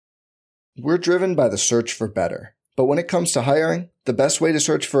We're driven by the search for better. But when it comes to hiring, the best way to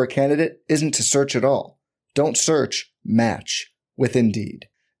search for a candidate isn't to search at all. Don't search, match with Indeed.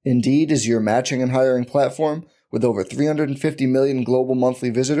 Indeed is your matching and hiring platform with over 350 million global monthly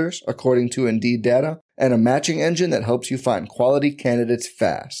visitors, according to Indeed data, and a matching engine that helps you find quality candidates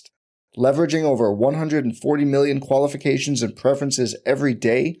fast. Leveraging over 140 million qualifications and preferences every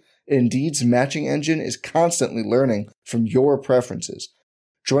day, Indeed's matching engine is constantly learning from your preferences.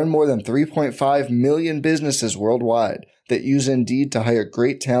 Join more than 3.5 million businesses worldwide that use Indeed to hire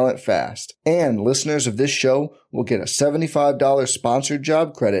great talent fast. And listeners of this show will get a $75 sponsored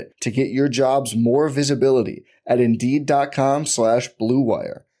job credit to get your jobs more visibility at Indeed.com/Blue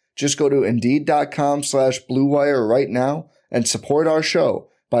Wire. Just go to Indeed.com/Blue Wire right now and support our show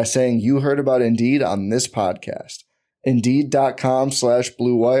by saying you heard about Indeed on this podcast.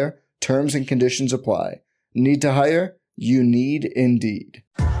 Indeed.com/Blue Wire. Terms and conditions apply. Need to hire? You need Indeed.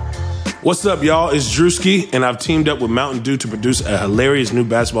 What's up, y'all? It's Drewski, and I've teamed up with Mountain Dew to produce a hilarious new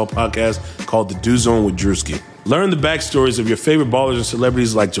basketball podcast called The Dew Zone with Drewski. Learn the backstories of your favorite ballers and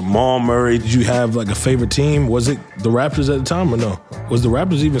celebrities like Jamal Murray. Did you have like a favorite team? Was it the Raptors at the time or no? Was the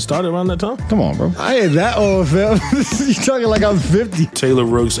Raptors even started around that time? Come on, bro. I ain't that old, fam. You talking like I'm 50. Taylor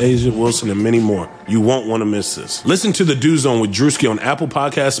Rooks, Asia Wilson, and many more. You won't want to miss this. Listen to The Dew Zone with Drewski on Apple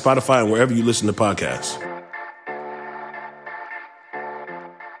Podcasts, Spotify, and wherever you listen to podcasts.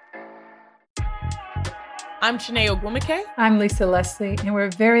 I'm Chiney Ogwumike. I'm Lisa Leslie, and we're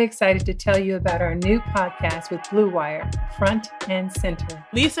very excited to tell you about our new podcast with Blue Wire, Front and Center.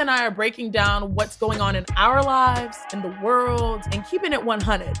 Lisa and I are breaking down what's going on in our lives, in the world, and keeping it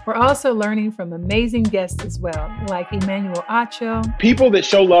 100. We're also learning from amazing guests as well, like Emmanuel Acho. People that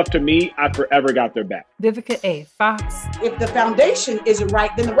show love to me, I forever got their back. Vivica A. Fox. If the foundation isn't right,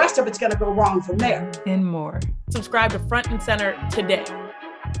 then the rest of it's going to go wrong from there. And more. Subscribe to Front and Center today.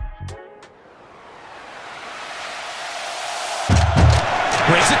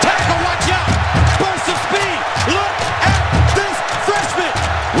 Breaks a tackle, watch out! Burst of speed! Look at this freshman!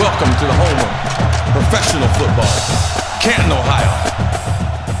 Welcome to the home of professional football, Canton, Ohio.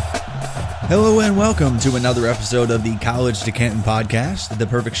 Hello and welcome to another episode of the College to Canton podcast, the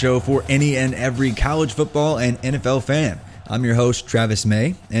perfect show for any and every college football and NFL fan. I'm your host, Travis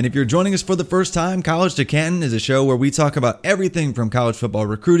May, and if you're joining us for the first time, College to Canton is a show where we talk about everything from college football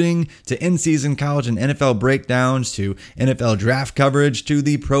recruiting to in-season college and NFL breakdowns to NFL draft coverage to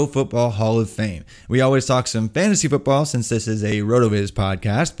the Pro Football Hall of Fame. We always talk some fantasy football since this is a RotoViz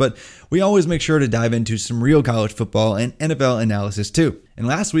podcast, but we always make sure to dive into some real college football and NFL analysis too. And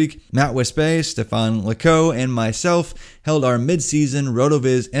last week, Matt Wispe, Stefan Leco, and myself held our mid-season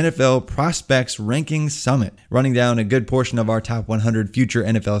RotoViz NFL Prospects Ranking Summit, running down a good portion of our top 100 future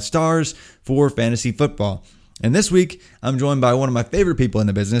NFL stars for fantasy football. And this week, I'm joined by one of my favorite people in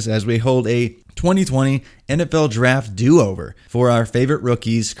the business as we hold a 2020 NFL Draft do-over for our favorite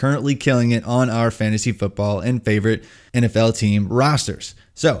rookies currently killing it on our fantasy football and favorite NFL team rosters.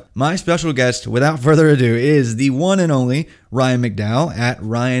 So, my special guest, without further ado, is the one and only Ryan McDowell at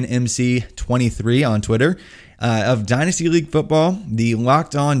RyanMC23 on Twitter of Dynasty League Football, the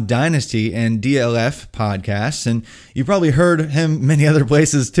Locked On Dynasty and DLF podcasts. And you probably heard him many other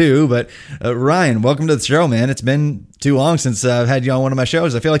places too. But Ryan, welcome to the show, man. It's been too long since I've had you on one of my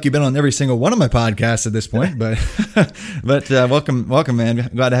shows. I feel like you've been on every single one of my podcasts at this point. But welcome, man.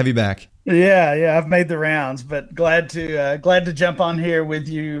 Glad to have you back. Yeah, I've made the rounds, but glad to jump on here with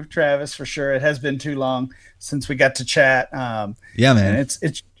you, Travis, for sure. It has been too long since we got to chat. Yeah, man. And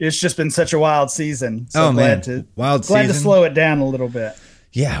it's just been such a wild season. So glad to slow it down a little bit.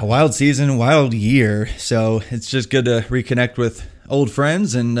 Yeah, wild season, wild year. So it's just good to reconnect with old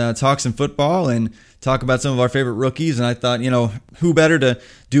friends and talk some football and talk about some of our favorite rookies. And I thought, who better to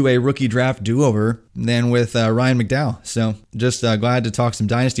do a rookie draft do-over than with Ryan McDowell. So just glad to talk some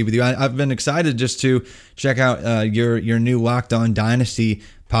Dynasty with you. I've been excited just to check out your new Locked On Dynasty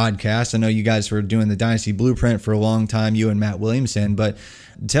podcast. I know you guys were doing the Dynasty Blueprint for a long time, you and Matt Williamson, but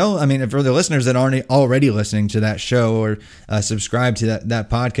for the listeners that aren't already listening to that show or subscribe to that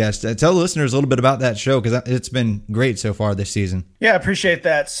podcast, tell the listeners a little bit about that show because it's been great so far this season. Yeah, I appreciate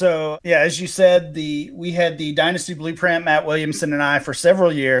that. So yeah, as you said, we had the Dynasty Blueprint, Matt Williamson and I, for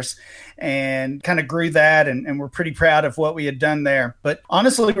several years, and kind of grew that, and we're pretty proud of what we had done there. But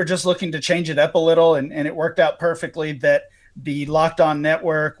honestly, we're just looking to change it up a little, and it worked out perfectly that the Locked On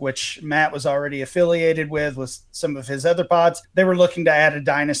Network, which Matt was already affiliated with some of his other pods, they were looking to add a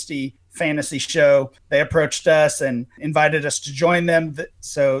Dynasty fantasy show. They approached us and invited us to join them.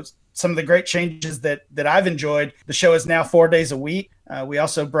 So some of the great changes that I've enjoyed, the show is now 4 days a week. We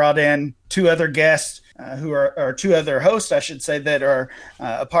also brought in two other guests who are two other hosts, I should say, that are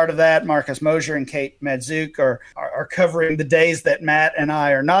a part of that. Marcus Mosier and Kate Madzuk are covering the days that Matt and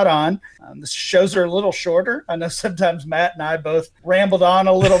I are not on. The shows are a little shorter. I know sometimes Matt and I both rambled on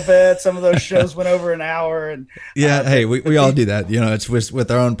a little bit. Some of those shows went over an hour. And hey, we all do that. It's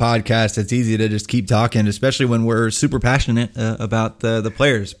with our own podcast. It's easy to just keep talking, especially when we're super passionate about the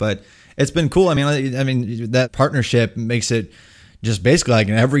players. But it's been cool. I mean, that partnership makes it just basically like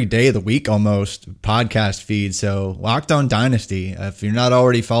an every day of the week almost podcast feed. So Locked On Dynasty, if you're not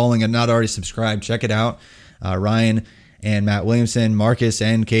already following and not already subscribed, check it out. Ryan and Matt Williamson, Marcus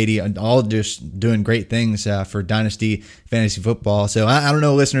and Katie, all just doing great things for Dynasty Fantasy Football. So I don't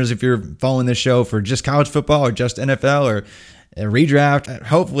know, listeners, if you're following this show for just college football or just NFL or a redraft,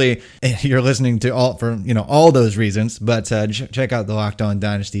 hopefully you're listening to all those reasons, but check out the Locked On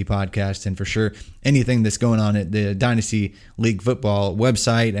Dynasty podcast, and for sure anything that's going on at the Dynasty League Football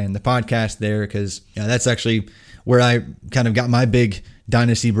website and the podcast there, because that's actually where I kind of got my big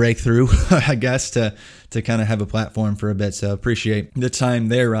Dynasty breakthrough, I guess, to kind of have a platform for a bit. So appreciate the time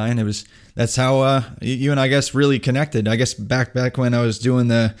there, Ryan. That's how you and I guess really connected. I guess back when I was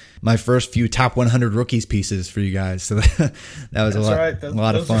doing my first few top 100 rookies pieces for you guys. So that was a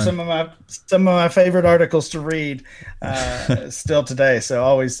lot of fun. Those are some of my favorite articles to read still today. So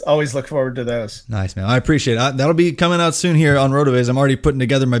always look forward to those. Nice, man. I appreciate it. That'll be coming out soon here on RotoViz. I'm already putting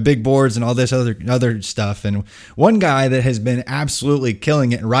together my big boards and all this other stuff. And one guy that has been absolutely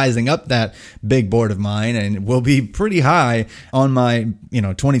killing it and rising up that big board of mine and will be pretty high on my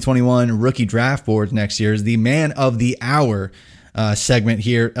 2021 rookie draft board next year is the man of the hour segment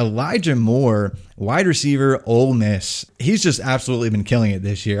here, Elijah Moore, wide receiver, Ole Miss. He's just absolutely been killing it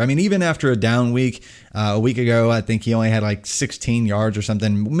this year. I mean, even after a down week, a week ago, I think he only had like 16 yards or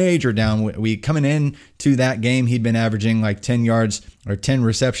something, major down week. Coming in to that game, he'd been averaging like 10 yards or 10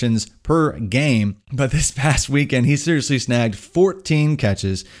 receptions per game. But this past weekend, he seriously snagged 14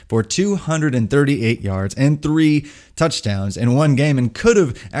 catches for 238 yards and 3 touchdowns in one game, and could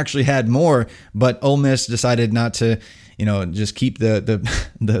have actually had more, but Ole Miss decided not to just keep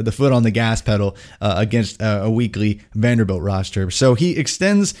the foot on the gas pedal against a weekly Vanderbilt roster. So he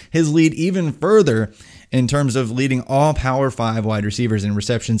extends his lead even further in terms of leading all Power 5 wide receivers in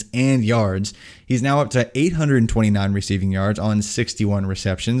receptions and yards. He's now up to 829 receiving yards on 61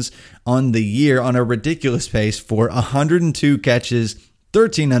 receptions on the year, on a ridiculous pace for 102 catches,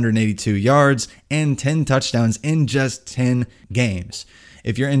 1,382 yards, and 10 touchdowns in just 10 games.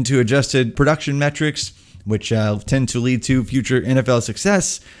 If you're into adjusted production metrics, which tend to lead to future NFL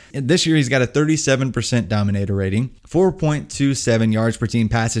success, this year he's got a 37% dominator rating, 4.27 yards per team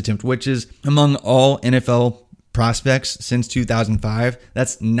pass attempt, which is among all NFL prospects since 2005.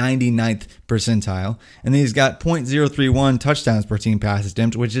 That's 99th percentile. And then he's got 0.031 touchdowns per team pass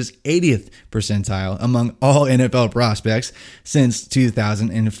attempt, which is 80th percentile among all NFL prospects since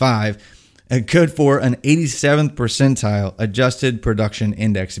 2005. Good for an 87th percentile adjusted production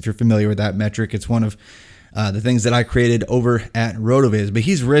index. If you're familiar with that metric, it's one of the things that I created over at RotoViz. But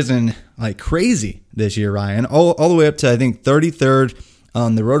he's risen like crazy this year, Ryan, all the way up to, I think, 33rd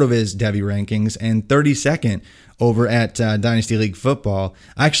on the RotoViz Devy rankings and 32nd over at Dynasty League Football.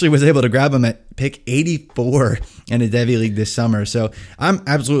 I actually was able to grab him at pick 84 in a Devy League this summer. So I'm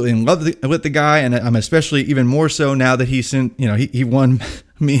absolutely in love with the guy, and I'm especially even more so now that he won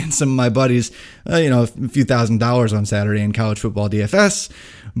me and some of my buddies, a few $1,000s on Saturday in college football DFS.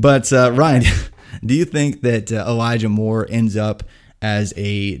 But Ryan, do you think that Elijah Moore ends up as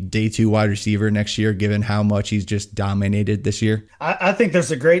a day 2 wide receiver next year, given how much he's just dominated this year? I think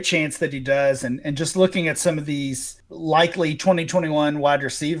there's a great chance that he does. And just looking at some of these likely 2021 wide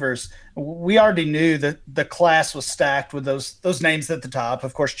receivers, we already knew that the class was stacked with those names at the top,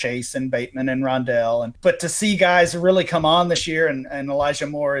 of course, Chase and Bateman and Rondell. But to see guys really come on this year, and Elijah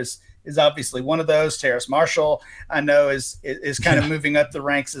Moore is obviously one of those. Terrace Marshall, I know, is kind of moving up the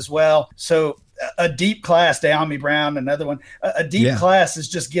ranks as well. So a deep class, De'Ami Brown, another one, a deep class is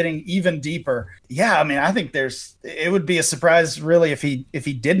just getting even deeper. Yeah, I mean, I think it would be a surprise really if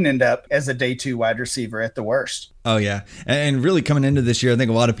he didn't end up as a day 2 wide receiver at the worst. Oh yeah. And really coming into this year, I think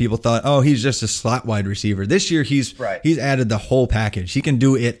a lot of people thought, oh, he's just a slot wide receiver. This year he's added the whole package. He can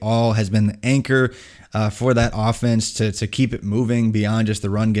do it all, has been the anchor for that offense to keep it moving beyond just the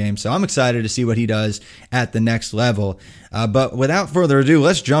run game. So I'm excited to see what he does at the next level. But without further ado,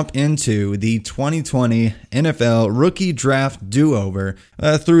 let's jump into the 2020 NFL Rookie Draft Do-Over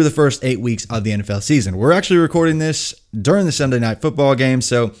through the first 8 weeks of the NFL season. We're actually recording this during the Sunday Night Football game,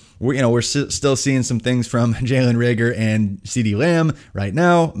 so we're still seeing some things from Jalen Reagor and CeeDee Lamb right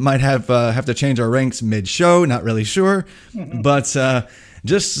now. Might have to change our ranks mid-show, not really sure. But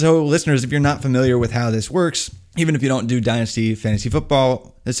just so listeners, if you're not familiar with how this works, even if you don't do Dynasty Fantasy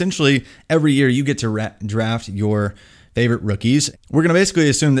Football, essentially every year you get to draft your favorite rookies. We're going to basically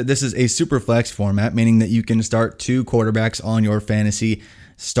assume that this is a super flex format, meaning that you can start 2 quarterbacks on your fantasy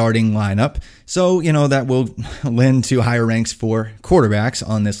starting lineup. So, that will lend to higher ranks for quarterbacks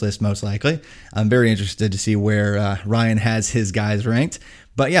on this list, most likely. I'm very interested to see where Ryan has his guys ranked.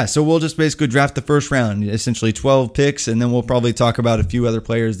 But yeah, so we'll just basically draft the first round, essentially 12 picks, and then we'll probably talk about a few other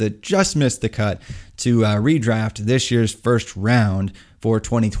players that just missed the cut to redraft this year's first round for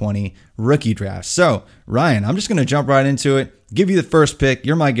 2020 rookie draft. So, Ryan, I'm just going to jump right into it, give you the first pick.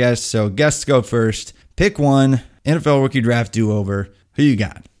 You're my guest, so guests go first. Pick 1, NFL rookie draft do-over. Who you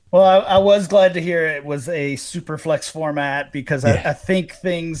got? Well, I was glad to hear it was a super flex format because I think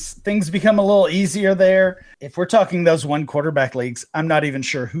things become a little easier there. If we're talking those 1 quarterback leagues, I'm not even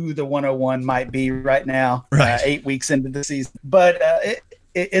sure who the 101 might be right now, 8 weeks into the season. But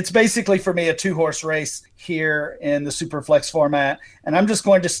it's basically for me a 2-horse race here in the super flex format. And I'm just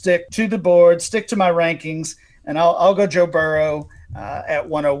going to stick to the board, stick to my rankings, and I'll go Joe Burrow at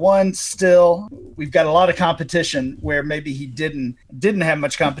 101 still. We've got a lot of competition where maybe he didn't have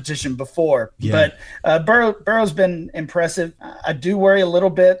much competition before. But Burrow's been impressive. I do worry a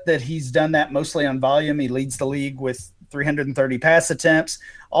little bit that he's done that mostly on volume. He leads the league with 330 pass attempts,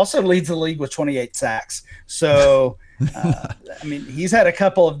 also leads the league with 28 sacks. So he's had a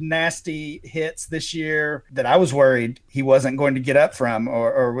couple of nasty hits this year that I was worried he wasn't going to get up from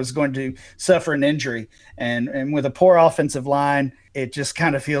or was going to suffer an injury. And with a poor offensive line, it just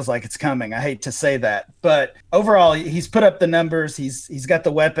kind of feels like it's coming. I hate to say that, but overall, he's put up the numbers. He's got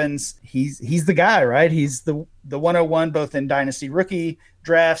the weapons. He's the guy, right? He's the 101 both in dynasty rookie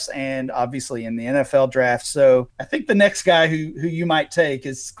drafts and obviously in the NFL draft. So I think the next guy who you might take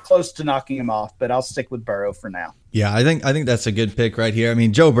is close to knocking him off, but I'll stick with Burrow for now. Yeah, I think that's a good pick right here. I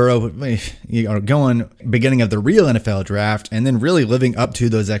mean, Joe Burrow, going beginning of the real NFL draft and then really living up to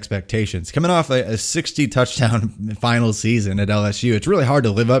those expectations. Coming off a 60 touchdown final season at LSU, it's really hard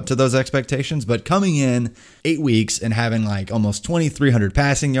to live up to those expectations, but coming in 8 weeks and having like almost 2,300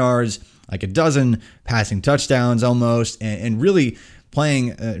 passing yards, like a dozen passing touchdowns almost, and really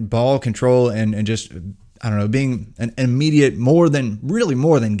playing ball control and just, I don't know, being an immediate more than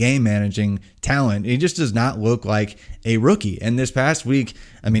game managing talent. He just does not look like a rookie. And this past week,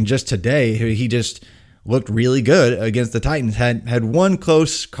 I mean, just today, he just looked really good against the Titans. Had one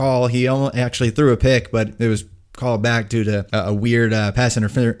close call. He almost actually threw a pick, but it was called back due to a weird pass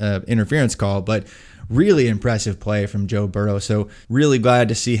interference call. But really impressive play from Joe Burrow. So really glad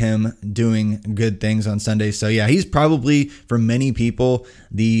to see him doing good things on Sunday. So yeah, he's probably for many people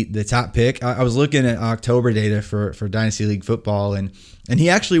the top pick. I was looking at October data for Dynasty League football, and he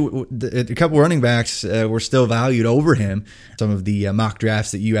actually, a couple running backs were still valued over him. Some of the mock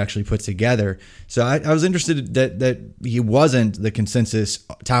drafts that you actually put together. So I was interested that he wasn't the consensus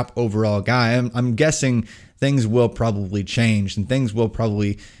top overall guy. I'm guessing things will probably change and things will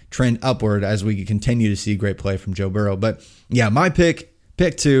probably trend upward as we continue to see great play from Joe Burrow. But yeah, my pick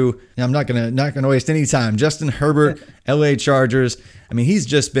 2, I'm not gonna waste any time. Justin Herbert, LA Chargers. I mean, he's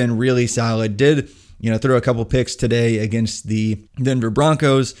just been really solid. Did throw a couple picks today against the Denver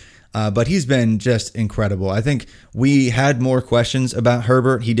Broncos. But he's been just incredible. I think we had more questions about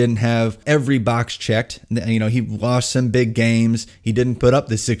Herbert. He didn't have every box checked. He lost some big games. He didn't put up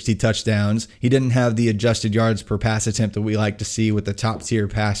the 60 touchdowns. He didn't have the adjusted yards per pass attempt that we like to see with the top tier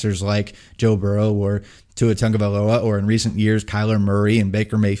passers like Joe Burrow or Tua Tagovailoa, or in recent years, Kyler Murray and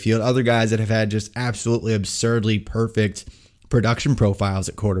Baker Mayfield, other guys that have had just absolutely absurdly perfect production profiles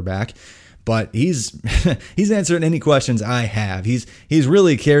at quarterback. But he's answering any questions I have. He's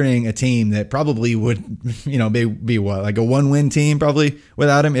really carrying a team that probably would, be what, like a 1-win team probably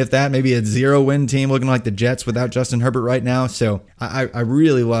without him, if that, maybe a 0-win team looking like the Jets without Justin Herbert right now. So I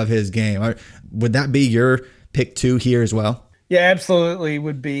really love his game. Would that be your pick 2 here as well? Yeah, absolutely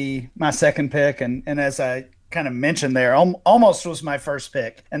would be my second pick. And as I kind of mentioned there, almost was my first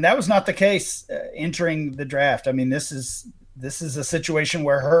pick. And that was not the case entering the draft. I mean, this is a situation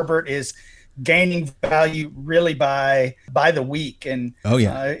where Herbert is gaining value really by the week. And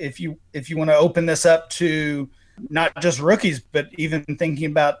if you want to open this up to not just rookies, but even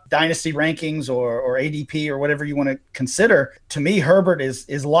thinking about dynasty rankings or ADP or whatever you want to consider, to me, Herbert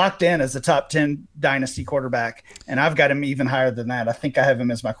is locked in as a top 10 dynasty quarterback. And I've got him even higher than that. I think I have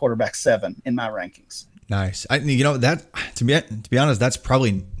him as my quarterback 7 in my rankings. Nice. That to be honest, that's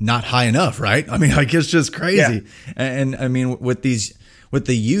probably not high enough, right? I mean, like, it's just crazy. Yeah. And I mean, with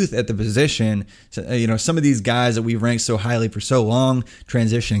the youth at the position, some of these guys that we've ranked so highly for so long,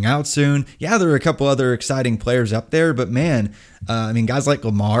 transitioning out soon. Yeah, there are a couple other exciting players up there, but man, Guys like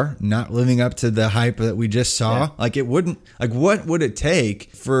Lamar not living up to the hype that we just saw. Yeah. What would it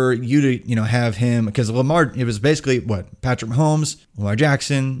take for you to, have him? Because Lamar, it was basically Patrick Mahomes, Lamar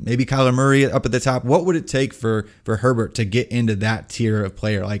Jackson, maybe Kyler Murray up at the top. What would it take for Herbert to get into that tier of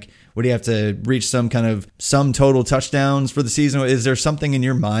player? Like, would he have to reach some total touchdowns for the season? Is there something in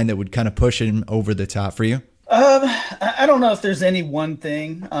your mind that would kind of push him over the top for you? I don't know if there's any one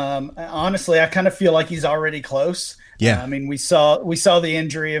thing. Honestly, I kind of feel like he's already close. Yeah. We saw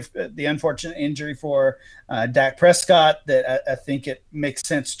the unfortunate injury for Dak Prescott, that I think it makes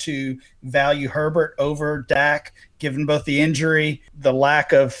sense to value Herbert over Dak, given both the injury, the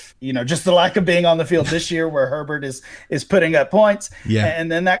lack of being on the field this year where Herbert is putting up points,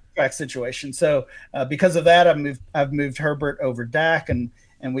 and then that quarterback situation. So because of that, I've moved Herbert over Dak, and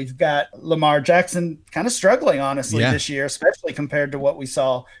we've got Lamar Jackson kind of struggling, honestly, this year, especially compared to what we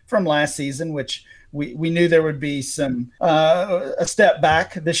saw from last season, which we knew there would be some a step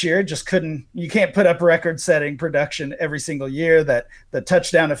back this year. You can't put up record-setting production every single year. That the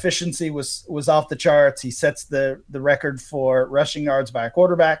touchdown efficiency was off the charts. He sets the record for rushing yards by a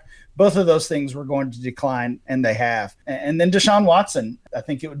quarterback. Both of those things were going to decline, and they have. And then Deshaun Watson, I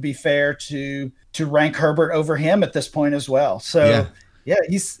think it would be fair to rank Herbert over him at this point as well. So. Yeah,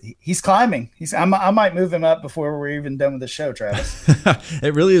 he's climbing. I might move him up before we're even done with the show, Travis.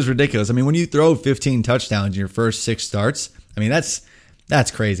 It really is ridiculous. When you throw 15 touchdowns in your first 6 starts,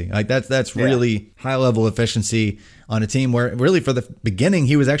 that's crazy. Like that's really high level efficiency on a team where really for the beginning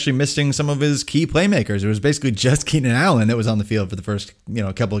he was actually missing some of his key playmakers. It was basically just Keenan Allen that was on the field for the first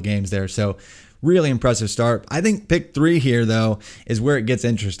couple of games there. So really impressive start. I think pick 3 here though is where it gets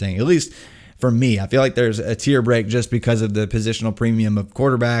interesting. At least for me, I feel like there's a tier break just because of the positional premium of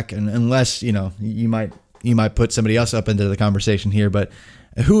quarterback, and unless you might put somebody else up into the conversation here. But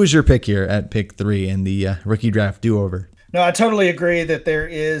who is your pick here at pick 3 in the rookie draft do-over? No, I totally agree that there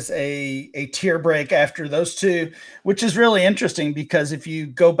is a tier break after those two, which is really interesting because if you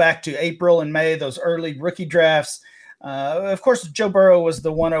go back to April and May, those early rookie drafts, of course, Joe Burrow was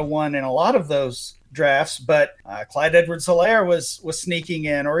the 101 in a lot of those drafts, but Clyde Edwards-Helaire was sneaking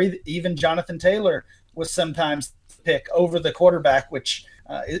in, or even Jonathan Taylor was sometimes pick over the quarterback, which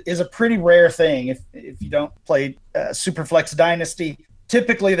is a pretty rare thing if you don't play Superflex Dynasty.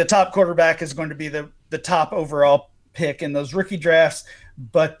 Typically, the top quarterback is going to be the top overall pick in those rookie drafts,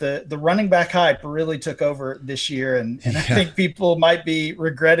 but the running back hype really took over this year, and I think people might be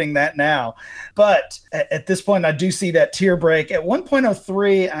regretting that now. But at this point, I do see that tier break. At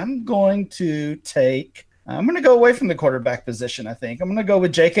 1.03, I'm going to go away from the quarterback position, I think. I'm going to go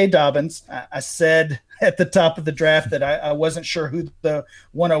with J.K. Dobbins. I said at the top of the draft that I wasn't sure who the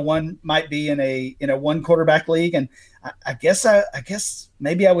 101 might be in a one quarterback league, and I guess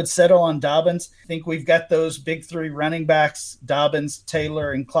maybe I would settle on Dobbins. I think we've got those big 3 running backs, Dobbins,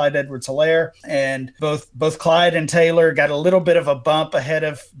 Taylor, and Clyde Edwards-Helaire, and both Clyde and Taylor got a little bit of a bump ahead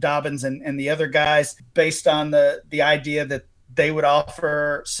of Dobbins and the other guys based on the idea that they would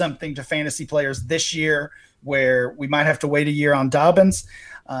offer something to fantasy players this year where we might have to wait a year on Dobbins.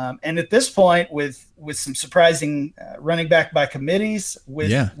 And at this point, with some surprising running back by committees,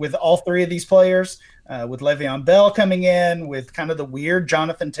 with all 3 of these players, with Le'Veon Bell coming in, with kind of the weird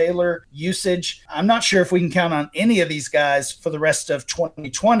Jonathan Taylor usage, I'm not sure if we can count on any of these guys for the rest of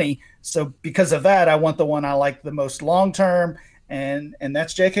 2020. So because of that, I want the one I like the most long-term, and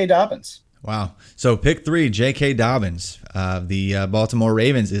that's J.K. Dobbins. Wow. So pick 3, J.K. Dobbins, the Baltimore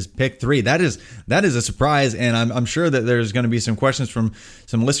Ravens is pick 3. That is a surprise, and I'm sure that there's going to be some questions from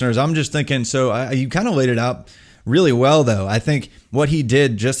some listeners. I'm just thinking, so you kind of laid it out really well, though. I think what he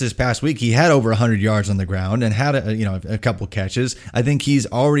did just this past week, he had over 100 yards on the ground and had a couple catches. I think he's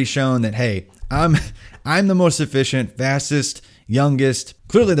already shown that, hey, I'm the most efficient, fastest, youngest,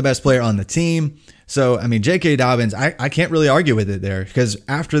 clearly the best player on the team. So, J.K. Dobbins, I can't really argue with it there, because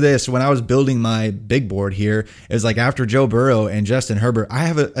after this, when I was building my big board here, it was like after Joe Burrow and Justin Herbert, I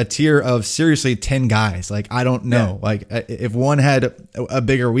have a tier of seriously 10 guys. Like, I don't know. Yeah. Like, if one had a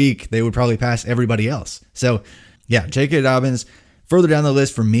bigger week, they would probably pass everybody else. So, yeah, J.K. Dobbins, further down the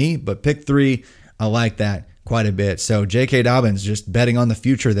list for me, but pick 3, I like that quite a bit. So J.K. Dobbins, just betting on the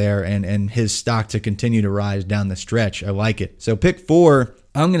future there and his stock to continue to rise down the stretch. I like it. So pick 4,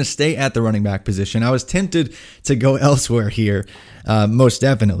 I'm going to stay at the running back position. I was tempted to go elsewhere here, most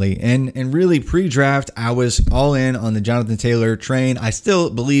definitely. And really pre-draft, I was all in on the Jonathan Taylor train. I still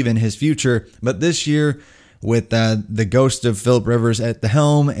believe in his future, but this year, with the ghost of Philip Rivers at the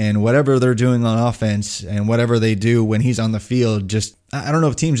helm, and whatever they're doing on offense and whatever they do when he's on the field, just I don't know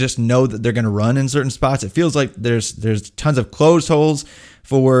if teams just know that they're going to run in certain spots. It feels like there's tons of closed holes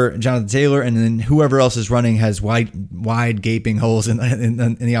for Jonathan Taylor, and then whoever else is running has wide gaping holes in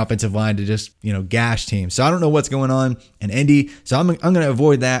the offensive line to just gash teams. So I don't know what's going on in Indy. So I'm going to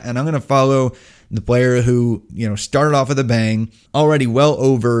avoid that, and I'm going to follow the player who started off with a bang, already well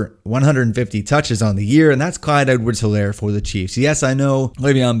over 150 touches on the year, and that's Clyde Edwards-Helaire for the Chiefs. Yes, I know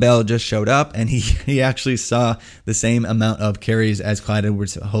Le'Veon Bell just showed up, and he actually saw the same amount of carries as Clyde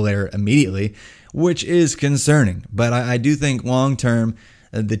Edwards-Helaire immediately, which is concerning. But I do think long-term,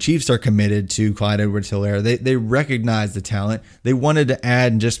 the Chiefs are committed to Clyde Edwards-Helaire. They recognize the talent. They wanted to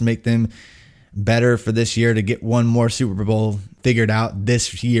add and just make them better for this year to get one more Super Bowl figured out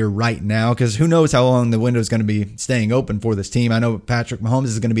this year right now, because who knows how long the window is going to be staying open for this team. I know Patrick Mahomes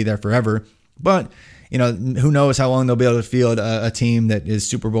is going to be there forever, but who knows how long they'll be able to field a team that is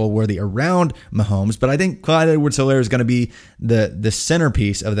Super Bowl worthy around Mahomes. But I think Clyde Edwards-Helaire is going to be the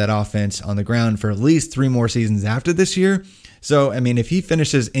centerpiece of that offense on the ground for at least 3 more seasons after this year. So, I mean, if he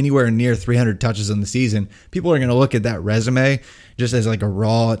finishes anywhere near 300 touches in the season, people are going to look at that resume just as like a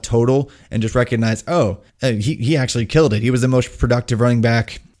raw total and just recognize, he actually killed it. He was the most productive running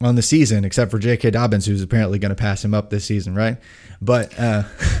back on the season, except for J.K. Dobbins, who's apparently going to pass him up this season, right? But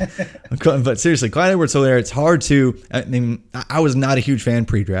but seriously, Clyde Edwards-Helaire, it's hard to, I mean, I was not a huge fan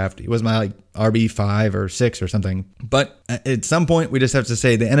pre-draft. He was my RB5 or 6 or something. But at some point, we just have to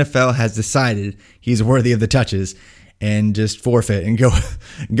say the NFL has decided he's worthy of the touches, and just forfeit and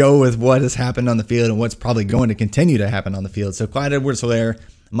go with what has happened on the field and what's probably going to continue to happen on the field. So Clyde Edwards-Helaire,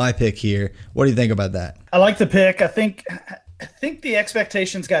 my pick here. What do you think about that? I like the pick. I think the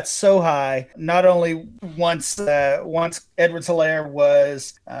expectations got so high, not only once Edwards-Helaire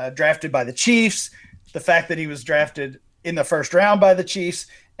was drafted by the Chiefs, the fact that he was drafted in the first round by the Chiefs,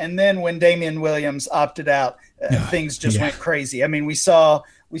 and then when Damian Williams opted out, things just went crazy. I mean, we saw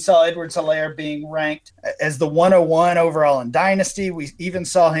Edwards-Helaire being ranked as the 101 overall in Dynasty. We even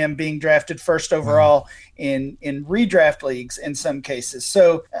saw him being drafted first overall in redraft leagues in some cases.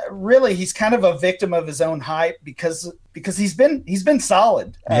 So really, he's kind of a victim of his own hype because he's been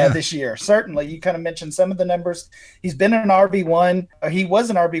solid this year. Certainly, you kind of mentioned some of the numbers. He's been an RB1. He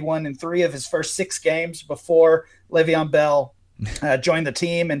was an RB1 in 3 of his first 6 games before Le'Veon Bell joined the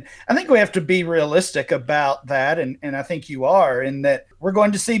team. And I think we have to be realistic about that. And I think you are, in that we're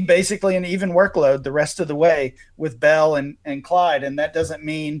going to see basically an even workload the rest of the way with Bell and Clyde. And that doesn't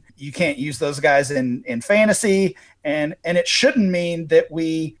mean you can't use those guys in fantasy. And it shouldn't mean that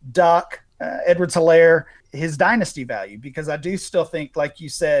we dock Edwards-Helaire his dynasty value, because I do still think, like you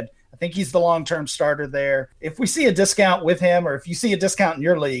said, I think he's the long-term starter there. If we see a discount with him, or if you see a discount in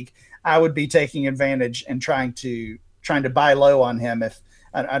your league, I would be taking advantage and trying to buy low on him. If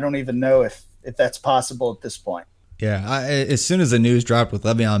I don't even know if that's possible at this point. Yeah. As soon as the news dropped with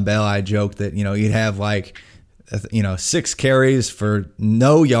Le'Veon Bell, I joked that, he'd have 6 carries for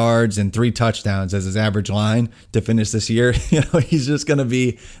no yards and 3 touchdowns as his average line to finish this year. He's just going to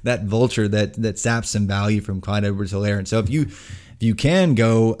be that vulture that saps some value from Clyde Edwards-Helaire. And so if you can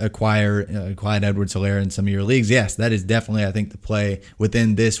go acquire Clyde Edwards-Helaire in some of your leagues, yes, that is definitely, I think, the play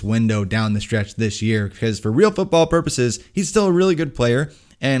within this window down the stretch this year, because for real football purposes, he's still a really good player.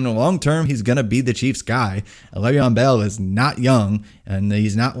 And long term, he's going to be the Chiefs guy. Le'Veon Bell is not young, and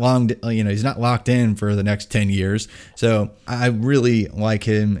he's not locked in for the next 10 years. So I really like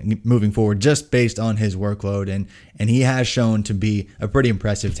him moving forward, just based on his workload, and he has shown to be a pretty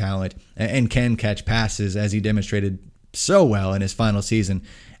impressive talent and can catch passes, as he demonstrated so well in his final season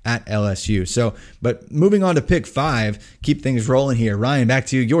at LSU. So, but moving on to pick 5, keep things rolling here. Ryan, back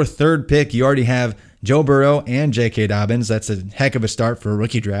to you. Your third pick, you already have Joe Burrow and J.K. Dobbins. That's a heck of a start for a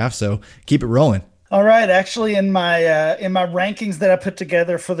rookie draft, so keep it rolling. All right. Actually, in my rankings that I put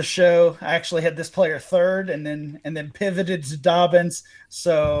together for the show, I actually had this player third, and then pivoted to Dobbins.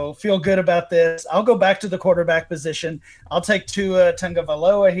 So feel good about this. I'll go back to the quarterback position. I'll take Tua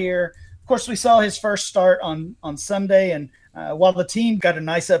Tagovailoa here. Of course, we saw his first start on Sunday, and while the team got a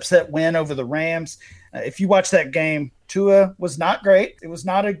nice upset win over the Rams, if you watch that game, Tua was not great. It was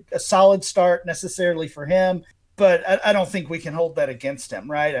not a solid start necessarily for him, but I don't think we can hold that against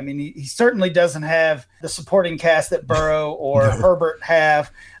him, right? I mean, he certainly doesn't have the supporting cast that Burrow or Herbert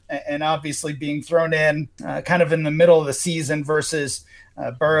have, and obviously being thrown in kind of in the middle of the season versus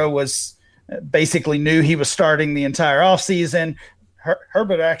Burrow was basically knew he was starting the entire offseason.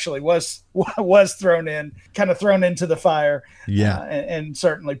 Herbert actually was thrown into the fire, and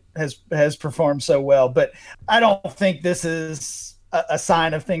certainly has performed so well. But I don't think this is a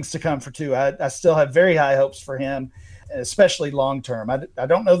sign of things to come for Tua. I still have very high hopes for him, especially long term. I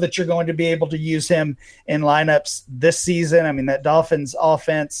don't know that you're going to be able to use him in lineups this season. I mean, that Dolphins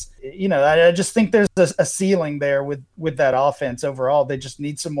offense, I just think there's a ceiling there with that offense overall. They just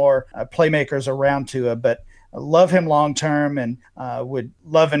need some more playmakers around Tua, but I love him long term and would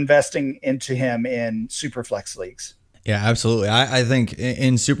love investing into him in Superflex leagues. Yeah, absolutely. I think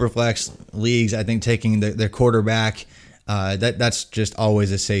in Superflex leagues, I think taking the quarterback, that's just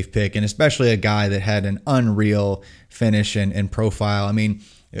always a safe pick, and especially a guy that had an unreal finish and profile. I mean,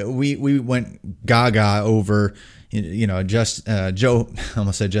 we went gaga over, Joe, I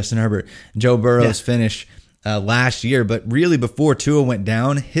almost said Justin Herbert, Joe Burrow's finish last year, but really before Tua went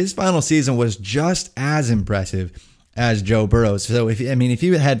down, his final season was just as impressive as Joe Burrow's. So if he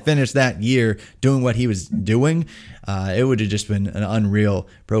had finished that year doing what he was doing, it would have just been an unreal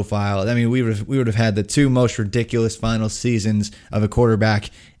profile. I mean, we would have had the two most ridiculous final seasons of a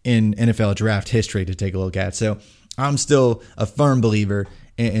quarterback in NFL draft history to take a look at. So I'm still a firm believer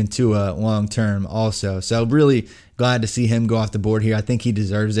in Tua long term also. So really glad to see him go off the board here. I think he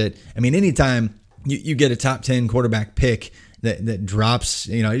deserves it. I mean, anytime you get a top 10 quarterback pick that drops,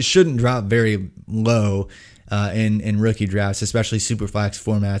 it shouldn't drop very low in rookie drafts, especially Superflex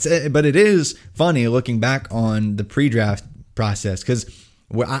formats. But it is funny looking back on the pre-draft process, because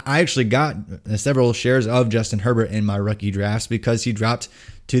I actually got several shares of Justin Herbert in my rookie drafts because he dropped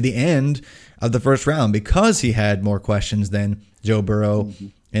to the end of the first round because he had more questions than Joe Burrow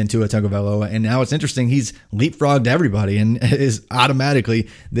and Tua Tagovailoa. And now it's interesting, he's leapfrogged everybody and is automatically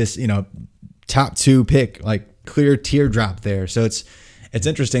this, top 2 pick, like clear teardrop there. So it's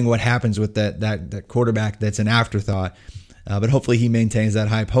interesting what happens with that quarterback that's an afterthought. But hopefully he maintains that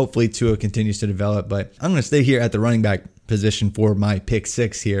hype. Hopefully Tua continues to develop. But I'm going to stay here at the running back position for my pick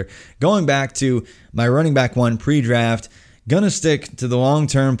 6 here. Going back to my running back 1 pre-draft, going to stick to the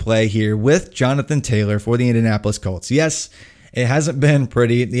long-term play here with Jonathan Taylor for the Indianapolis Colts. Yes, it hasn't been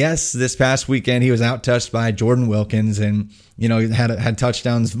pretty. Yes, this past weekend he was out-touched by Jordan Wilkins and, he had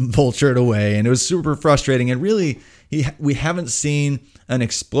touchdowns vultured away. And it was super frustrating. And really, we haven't seen an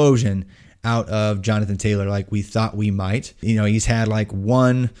explosion out of Jonathan Taylor like we thought we might. He's had like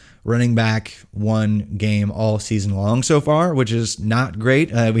one running back, one game all season long so far, which is not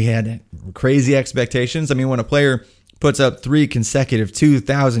great. We had crazy expectations. I mean, when a player puts up 3 consecutive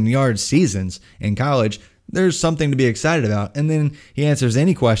 2,000-yard seasons in college, there's something to be excited about. And then he answers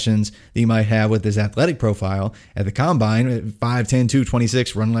any questions that you might have with his athletic profile at the combine, 5'10",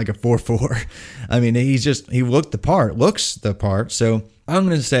 226, running like a 4.4. I mean, he looks the part. So I'm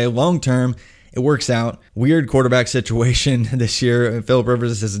going to say long-term, it works out. Weird quarterback situation this year. Phillip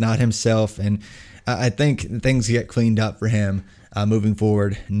Rivers is not himself. And I think things get cleaned up for him moving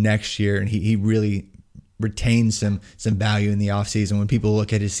forward next year. And he really retains some value in the offseason when people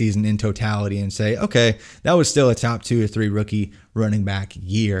look at his season in totality and say, okay, that was still a top 2 or 3 rookie running back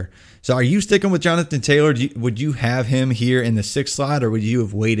year. So are you sticking with Jonathan Taylor? Would you have him here in the 6th slot, or would you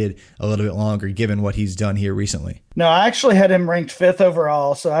have waited a little bit longer given what he's done here recently? No, I actually had him ranked 5th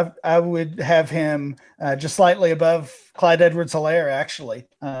overall. So I would have him just slightly above Clyde Edwards-Helaire, actually.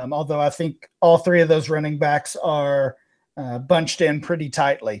 Although I think all 3 of those running backs are bunched in pretty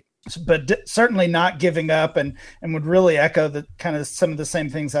tightly. But certainly not giving up, and would really echo the kind of some of the same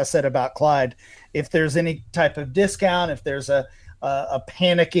things I said about Clyde. If there's any type of discount, if there's a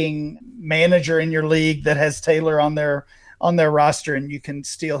panicking manager in your league that has Taylor on their roster and you can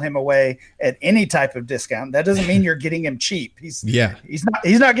steal him away at any type of discount, that doesn't mean you're getting him cheap. He's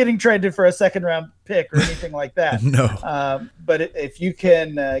not getting traded for a 2nd round pick or anything like that. No. But if you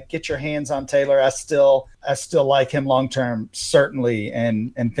can get your hands on Taylor, I still like him long term, certainly,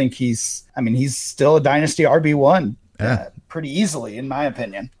 and think he's still a dynasty RB1 pretty easily, in my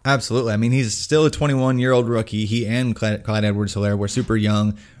opinion. Absolutely. I mean, he's still a 21-year-old rookie. He and Clyde Edwards-Helaire were super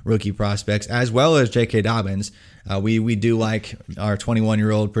young rookie prospects, as well as J.K. Dobbins. We do like our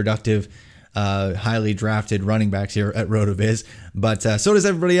 21-year-old productive, highly drafted running backs here at RotoViz, but so does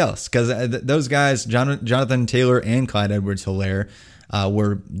everybody else, because those guys, Jonathan Taylor and Clyde Edwards-Helaire,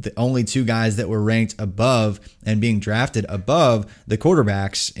 were the only 2 guys that were ranked above and being drafted above the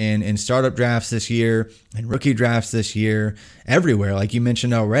quarterbacks in startup drafts this year and rookie drafts this year, everywhere, like you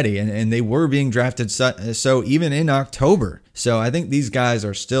mentioned already. And they were being drafted so even in October. So I think these guys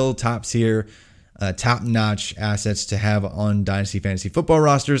are still top tier, top-notch assets to have on Dynasty Fantasy Football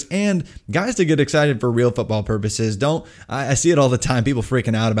rosters, and guys to get excited for real football purposes. I see it all the time, people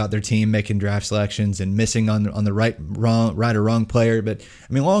freaking out about their team making draft selections and missing on the right or wrong player. But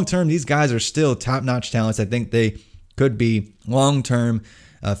I mean, long-term, these guys are still top-notch talents. I think they could be long-term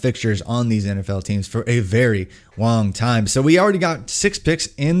fixtures on these NFL teams for a very long time. So we already got 6 picks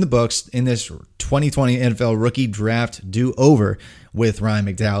in the books in this 2020 NFL rookie draft do-over with Ryan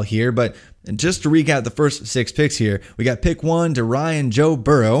McDowell here. But just to recap the first 6 picks here, we got pick 1 to Ryan, Joe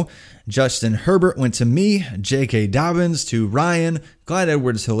Burrow. Justin Herbert went to me, J.K. Dobbins to Ryan, Clyde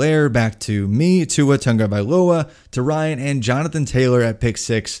Edwards-Helaire back to me, Tua Tagovailoa to Ryan, and Jonathan Taylor at pick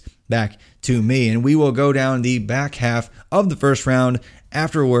 6 back to me. And we will go down the back half of the first round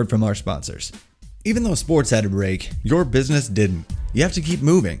after a word from our sponsors. Even though sports had a break, your business didn't. You have to keep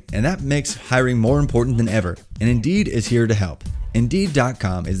moving, and that makes hiring more important than ever. And Indeed is here to help.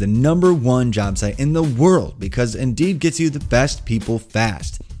 Indeed.com is the #1 job site in the world because Indeed gets you the best people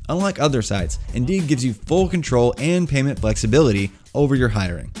fast. Unlike other sites, Indeed gives you full control and payment flexibility over your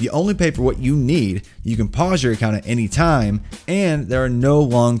hiring. You only pay for what you need, you can pause your account at any time, and there are no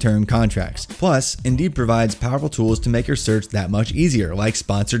long-term contracts. Plus, Indeed provides powerful tools to make your search that much easier, like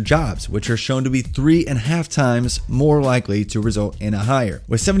sponsored jobs, which are shown to be 3.5 times more likely to result in a hire.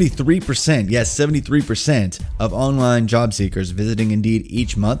 With 73% of online job seekers visiting Indeed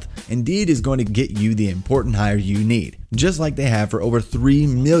each month, Indeed is going to get you the important hire you need, just like they have for over 3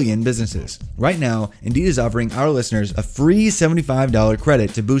 million businesses. Right now, Indeed is offering our listeners a free $75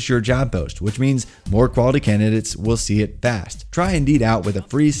 credit to boost your job post, which means more quality candidates will see it fast. Try Indeed out with a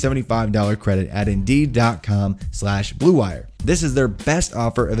free $75 credit at Indeed.com/Blue Wire. This is their best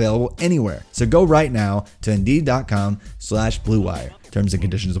offer available anywhere. So go right now to Indeed.com/Blue Wire. Terms and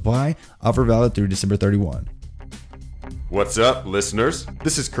conditions apply. Offer valid through December 31. What's up, listeners?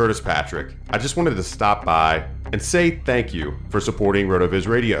 This is Curtis Patrick. I just wanted to stop by and say thank you for supporting RotoViz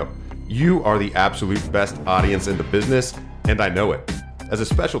Radio. You are the absolute best audience in the business, and I know it. As a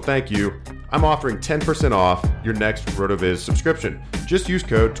special thank you, I'm offering 10% off your next RotoViz subscription. Just use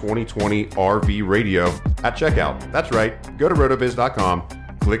code 2020RVRadio at checkout. That's right. Go to rotoviz.com,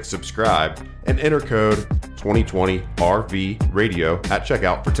 click subscribe, and enter code 2020RVRadio at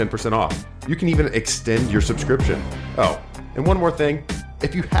checkout for 10% off. You can even extend your subscription. Oh, and one more thing.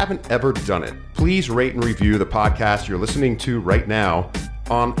 If you haven't ever done it, please rate and review the podcast you're listening to right now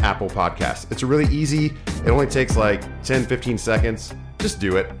on Apple Podcasts. It's really easy. It only takes like 10-15 seconds. Just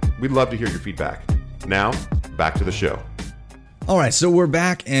do it. We'd love to hear your feedback. Now, back to the show. All right, so we're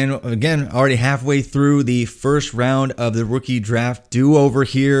back, and again, already halfway through the first round of the rookie draft do-over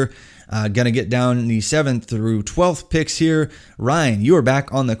here. Gonna get down the 7th through 12th picks here. Ryan, you are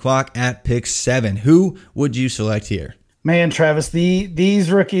back on the clock at pick 7. Who would you select here? Man, Travis,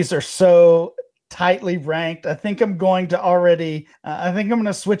 these rookies are so tightly ranked. I think I'm going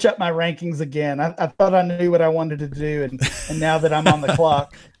to switch up my rankings again. I thought I knew what I wanted to do, and now that I'm on the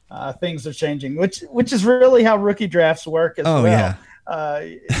clock, things are changing, which is really how rookie drafts work as well. Yeah.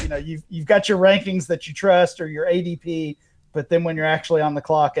 You've got your rankings that you trust or your ADP, but then when you're actually on the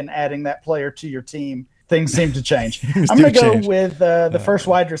clock and adding that player to your team, things seem to change. I'm going to go with the first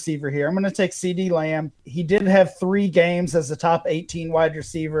wide receiver here. I'm going to take CeeDee Lamb. He did have 3 games as a top 18 wide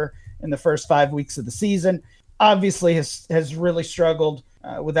receiver in the first 5 weeks of the season. Obviously has really struggled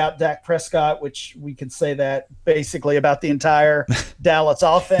without Dak Prescott, which we could say that basically about the entire Dallas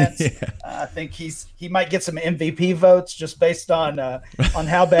offense. Yeah. I think he might get some MVP votes just based on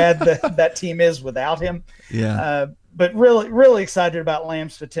how bad that team is without him. Yeah. But really excited about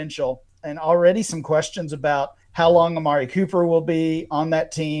Lamb's potential, and already some questions about how long Amari Cooper will be on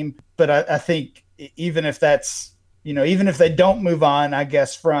that team. But I think even if they don't move on, I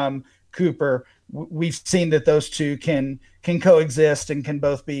guess, from Cooper, we've seen that those two can coexist and can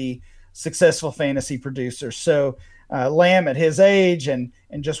both be successful fantasy producers. So Lamb at his age and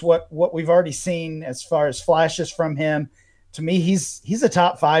just what we've already seen as far as flashes from him, to me, he's a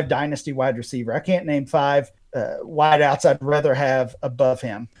top 5 dynasty wide receiver. I can't name 5 wideouts I'd rather have above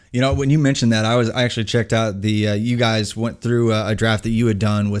him. When you mentioned that, I actually checked out you guys went through a draft that you had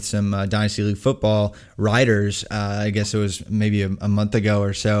done with some Dynasty League football writers. I guess it was maybe a month ago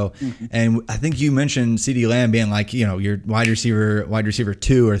or so. Mm-hmm. And I think you mentioned CeeDee Lamb being like, your wide receiver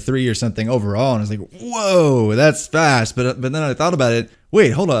 2 or 3 or something overall. And I was like, whoa, that's fast. But then I thought about it.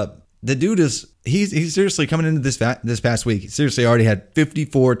 Wait, hold up. The dude he's seriously coming into this past week. He seriously already had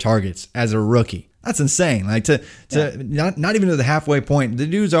 54 targets as a rookie. That's insane. Like not even to the halfway point. The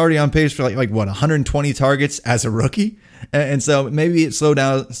dude's already on pace for like 120 targets as a rookie. And so maybe it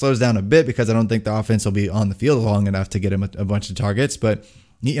slows down a bit because I don't think the offense will be on the field long enough to get him a bunch of targets. But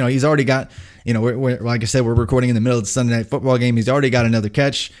he's already got, we're like I said, we're recording in the middle of the Sunday Night Football game. He's already got another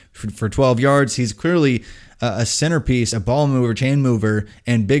catch for 12 yards. He's clearly a centerpiece, a ball mover, chain mover,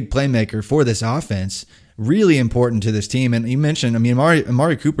 and big playmaker for this offense. really important to this team. And you mentioned, I mean,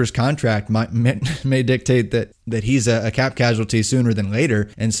 Amari Cooper's contract may dictate that he's a cap casualty sooner than later.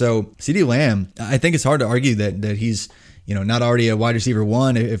 And so CeeDee Lamb, I think it's hard to argue that he's, not already a wide receiver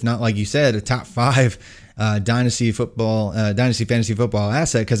one, if not, like you said, a top 5 dynasty fantasy football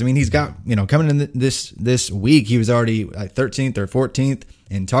asset. Because I mean, he's got, coming in this week, he was already like 13th or 14th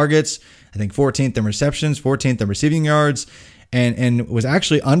in targets, I think 14th in receptions, 14th in receiving yards, and was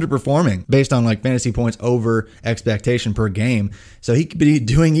actually underperforming based on like fantasy points over expectation per game. So he could be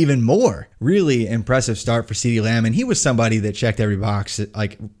doing even more. Really impressive start for CeeDee Lamb. And he was somebody that checked every box,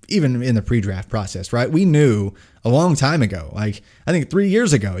 like even in the pre-draft process, right? We knew a long time ago, like I think 3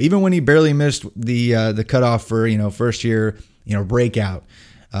 years ago, even when he barely missed the cutoff for, first year, breakout.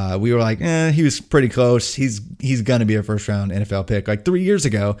 We were like, he was pretty close. He's going to be a first round NFL pick like 3 years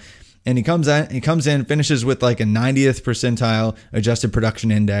ago. And he comes in, finishes with like a 90th percentile adjusted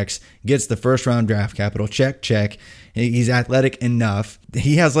production index, gets the first round draft capital, check. He's athletic enough.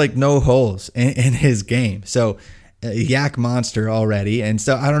 He has like no holes in his game. So yak monster already. And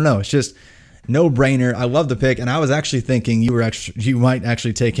so I don't know. It's just no brainer. I love the pick. And I was actually thinking you might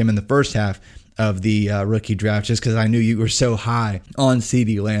actually take him in the first half of the rookie draft, just because I knew you were so high on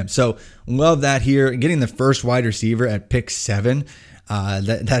CeeDee Lamb. So love that here. Getting the first wide receiver at pick 7.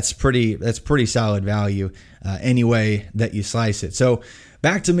 That's pretty solid value any way that you slice it. So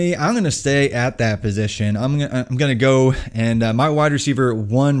back to me, I'm going to stay at that position. I'm going to go, and my wide receiver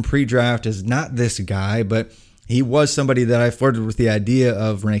 1 pre-draft is not this guy, but he was somebody that I flirted with the idea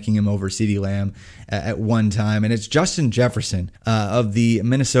of ranking him over CeeDee Lamb at one time, and it's Justin Jefferson of the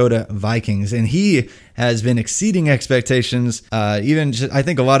Minnesota Vikings, and he has been exceeding expectations. I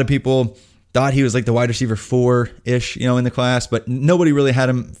think a lot of people thought he was like the wide receiver 4-ish, in the class, but nobody really had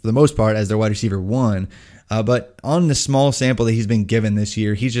him for the most part as their wide receiver 1. But on the small sample that he's been given this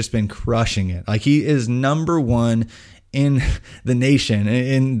year, he's just been crushing it. Like he is number 1 in the nation,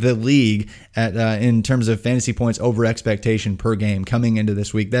 in the league in terms of fantasy points over expectation per game coming into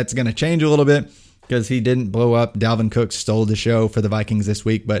this week. That's going to change a little bit because he didn't blow up. Dalvin Cook stole the show for the Vikings this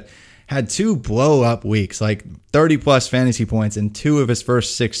week, but had 2 blow up weeks, like 30 plus fantasy points in 2 of his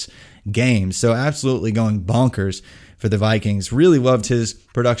first 6 games. So absolutely going bonkers for the Vikings. Really loved his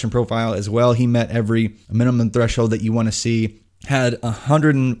production profile as well. He met every minimum threshold that you want to see. Had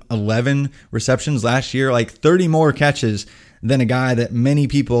 111 receptions last year, like 30 more catches than a guy that many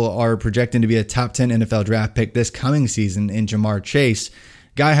people are projecting to be a top 10 NFL draft pick this coming season in Jamar Chase.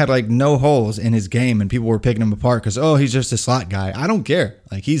 Guy had like no holes in his game, and people were picking him apart because, he's just a slot guy. I don't care.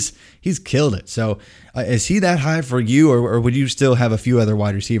 Like he's killed it. So is he that high for you, or would you still have a few other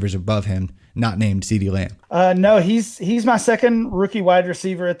wide receivers above him, not named CeeDee Lamb? No, he's my second rookie wide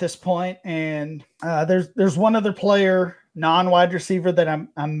receiver at this point, and there's one other player, non-wide receiver, that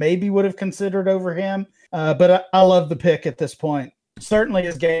I maybe would have considered over him, but I love the pick at this point. Certainly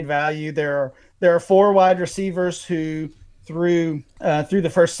has gained value. There are 4 wide receivers who through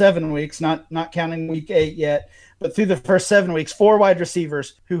the first 7 weeks, not counting week 8 yet, but through the first 7 weeks, 4 wide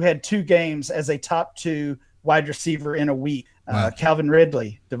receivers who had 2 games as a top 2 wide receiver in a week. Wow. Calvin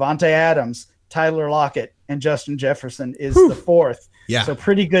Ridley, Devontae Adams, Tyler Lockett, and Justin Jefferson is the 4th. Yeah. So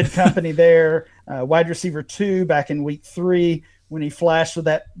pretty good company there. Wide receiver 2 back in week 3 when he flashed with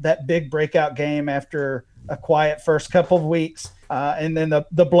that big breakout game after a quiet first couple of weeks. And then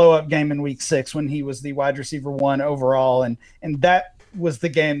the blow up game in week 6 when he was the wide receiver 1 overall. And that was the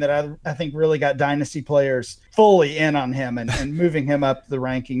game that I think really got dynasty players fully in on him and moving him up the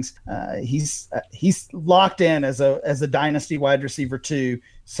rankings. He's locked in as a dynasty wide receiver 2,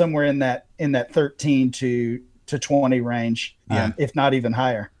 somewhere in that 13 to 20 range, if not even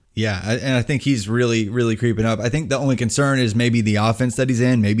higher. Yeah, and I think he's really, really creeping up. I think the only concern is maybe the offense that he's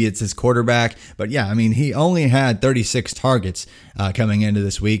in. Maybe it's his quarterback. But yeah, I mean, he only had 36 targets coming into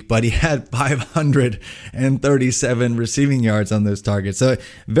this week, but he had 537 receiving yards on those targets. So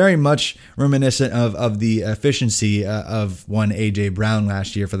very much reminiscent of the efficiency of one A.J. Brown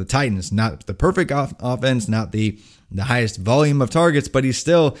last year for the Titans. Not the perfect offense, not the highest volume of targets, but he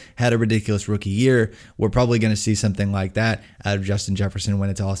still had a ridiculous rookie year. We're probably going to see something like that out of Justin Jefferson when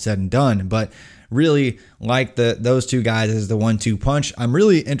it's all said and done. But really like those 2 guys as the 1-2 punch. I'm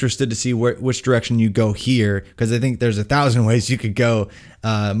really interested to see which direction you go here, because I think there's 1,000 ways you could go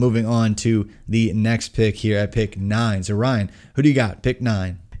moving on to the next pick here at pick 9. So Ryan, who do you got? Pick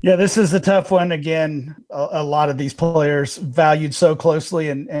 9. Yeah, this is a tough one. Again, a lot of these players valued so closely,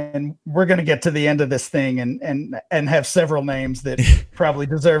 and we're going to get to the end of this thing and have several names that probably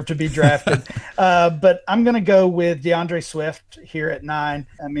deserve to be drafted. But I'm going to go with DeAndre Swift here at 9.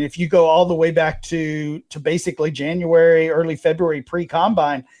 I mean, if you go all the way back to basically January, early February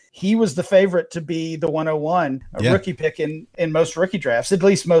pre-combine, he was the favorite to be the 101 rookie pick in most rookie drafts, at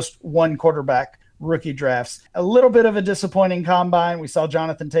least most one quarterback rookie drafts. A little bit of a disappointing combine. We saw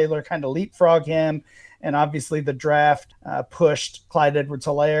Jonathan Taylor kind of leapfrog him. And obviously the draft pushed Clyde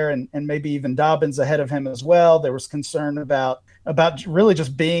Edwards-Helaire and maybe even Dobbins ahead of him as well. There was concern about really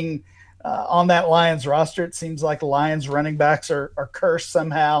just being on that Lions roster. It seems like the Lions running backs are cursed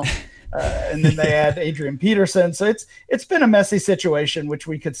somehow. And then they add Adrian Peterson. So it's been a messy situation, which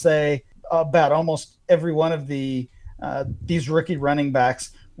we could say about almost every one of these rookie running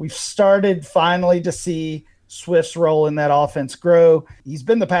backs. We've started finally to see Swift's role in that offense grow. He's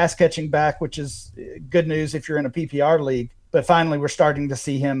been the pass catching back, which is good news if you're in a PPR league. But finally, we're starting to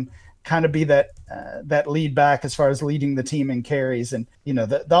see him kind of be that lead back as far as leading the team in carries. And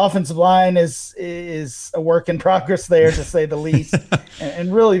the offensive line is a work in progress there, to say the least.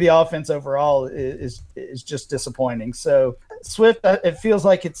 and really, the offense overall is just disappointing. So Swift, it feels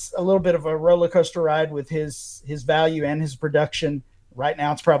like it's a little bit of a roller coaster ride with his value and his production. Right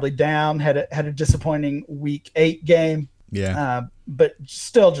now, it's probably down. Had a disappointing Week 8 game. Yeah. But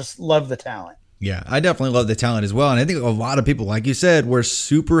still, just love the talent. Yeah, I definitely love the talent as well. And I think a lot of people, like you said, were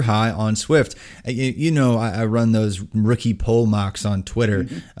super high on Swift. I run those rookie poll mocks on Twitter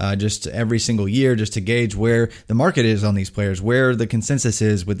just every single year just to gauge where the market is on these players, where the consensus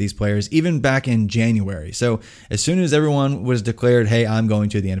is with these players, even back in January. So as soon as everyone was declared, hey, I'm going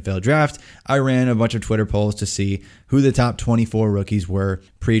to the NFL draft, I ran a bunch of Twitter polls to see who the top 24 rookies were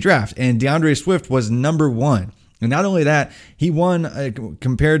pre-draft. And DeAndre Swift was number 1. And not only that, he won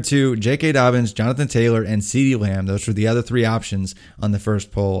compared to J.K. Dobbins, Jonathan Taylor, and CeeDee Lamb. Those were the other 3 options on the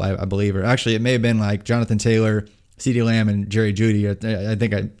first poll, I believe. Or actually, it may have been like Jonathan Taylor, CeeDee Lamb, and Jerry Jeudy. I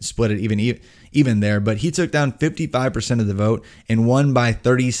think I split it even there. But he took down 55% of the vote and won by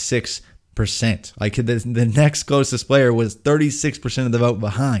 36%. Like the next closest player was 36% of the vote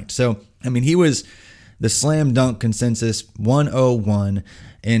behind. So, I mean, he was the slam dunk consensus 101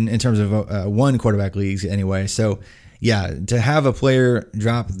 in terms of one quarterback leagues anyway. So yeah, to have a player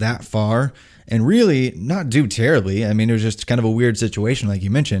drop that far and really not do terribly. I mean, it was just kind of a weird situation, like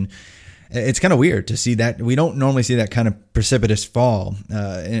you mentioned. It's kind of weird to see that. We don't normally see that kind of precipitous fall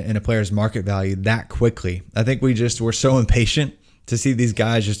in a player's market value that quickly. I think we're so impatient to see these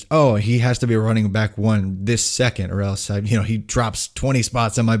guys just, he has to be running back 1 this second or else, he drops 20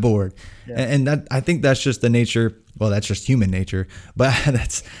 spots on my board. Yeah. And that, I think that's just the nature. Well, that's just human nature, but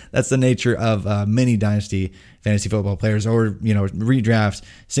that's the nature of many dynasty fantasy football players or, redraft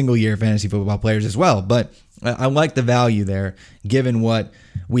single year fantasy football players as well. But I like the value there, given what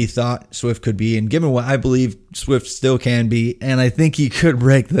we thought Swift could be and given what I believe Swift still can be. And I think he could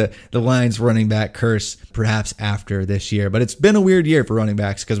break the Lions running back curse perhaps after this year. But it's been a weird year for running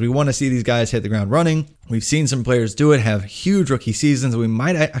backs because we want to see these guys hit the ground running. We've seen some players do it, have huge rookie seasons. We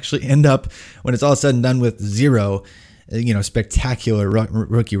might actually end up, when it's all said and done, with 0, spectacular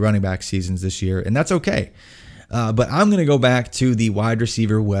rookie running back seasons this year. And that's okay. But I'm going to go back to the wide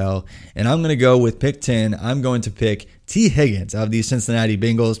receiver and I'm going to go with pick 10. I'm going to pick T. Higgins of the Cincinnati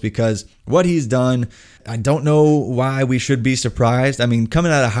Bengals because what he's done, I don't know why we should be surprised. I mean, coming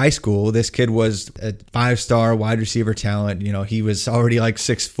out of high school, this kid was a 5-star wide receiver talent. He was already like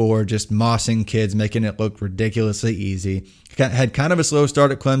 6'4", just mossing kids, making it look ridiculously easy. Had kind of a slow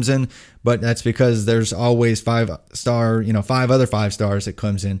start at Clemson, but that's because there's always 5-star, 5 other 5-stars at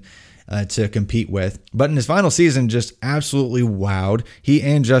Clemson to compete with. But in his final season, just absolutely wowed. He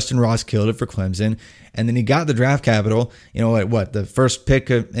and Justin Ross killed it for Clemson. And then he got the draft capital, the first pick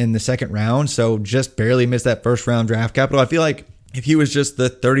in the second round. So just barely missed that first round draft capital. I feel like if he was just the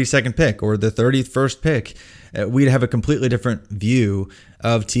 32nd pick or the 31st pick, we'd have a completely different view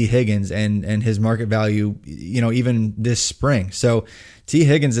of T. Higgins and his market value, even this spring. So T.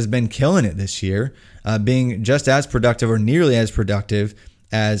 Higgins has been killing it this year, being just as productive or nearly as productive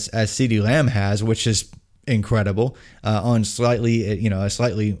as CeeDee Lamb has, which is incredible on a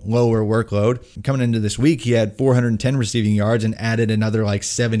slightly lower workload. Coming into this week, he had 410 receiving yards and added another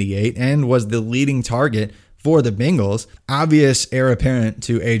 78 and was the leading target for the Bengals. Obvious heir apparent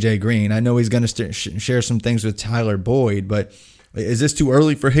to AJ Green. I know he's going to share some things with Tyler Boyd, but is this too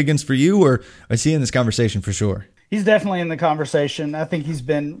early for Higgins for you, or is he in this conversation for sure? He's definitely in the conversation. I think he's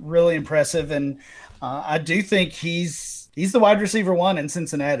been really impressive, and I do think he's the wide receiver 1 in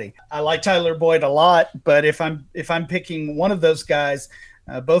Cincinnati. I like Tyler Boyd a lot, but if I'm picking one of those guys,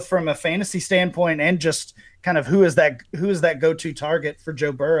 both from a fantasy standpoint and just kind of who is that go-to target for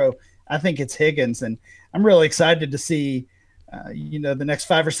Joe Burrow, I think it's Higgins, and I'm really excited to see the next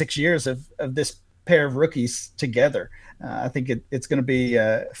 5 or 6 years of this pair of rookies together. I think it's going to be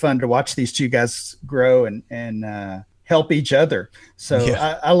fun to watch these two guys grow and help each other. So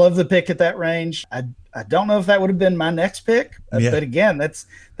I love the pick at that range. I don't know if that would have been my next pick, but again, that's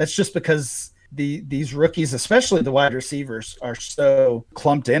just because these rookies, especially the wide receivers, are so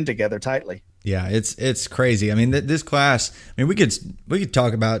clumped in together tightly. Yeah, it's crazy. I mean, this class. I mean, we could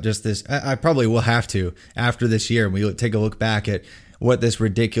talk about just this. I probably will have to after this year. We take a look back at what this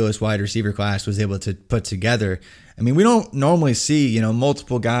ridiculous wide receiver class was able to put together. I mean, we don't normally see,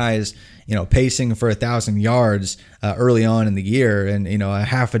 multiple guys, pacing for 1,000 yards early on in the year, and a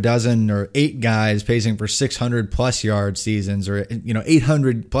half a dozen or 8 guys pacing for 600 plus yard seasons, or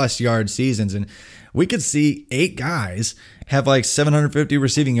 800 plus yard seasons, and we could see 8 guys have like 750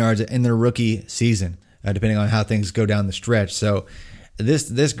 receiving yards in their rookie season, depending on how things go down the stretch. So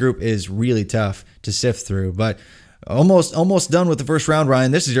this group is really tough to sift through, but almost done with the first round,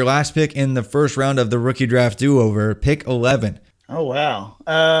 Ryan. This is your last pick in the first round of the rookie draft do-over, pick 11. Oh, wow.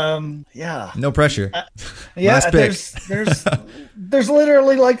 Yeah. No pressure. Last pick. There's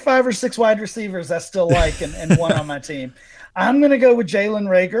literally like 5 or 6 wide receivers I still like and one on my team. I'm going to go with Jalen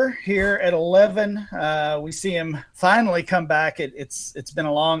Reagor here at 11. We see him finally come back. It's been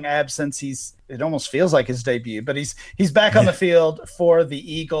a long absence. It almost feels like his debut, but he's back on the field for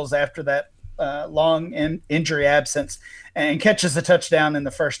the Eagles after that long injury absence, and catches a touchdown in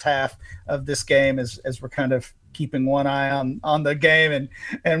the first half of this game as we're kind of keeping one eye on the game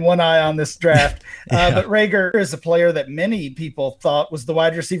and one eye on this draft. But Reagor is a player that many people thought was the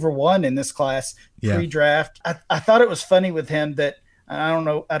wide receiver 1 in this class pre-draft. I thought it was funny with him that I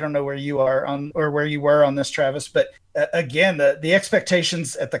don't know where you are on, or where you were on this, Travis, but again, the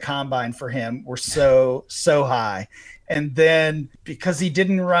expectations at the combine for him were so high. And then because he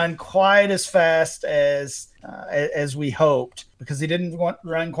didn't run quite as fast as we hoped, because he didn't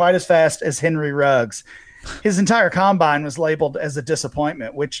run quite as fast as Henry Ruggs, his entire combine was labeled as a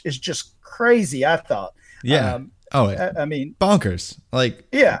disappointment, which is just crazy, I thought. Yeah. I mean, bonkers.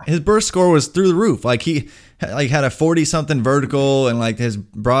 His burst score was through the roof. Like he had a 40-something vertical, and like his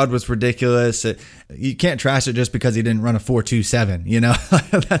broad was ridiculous. You can't trash it just because he didn't run a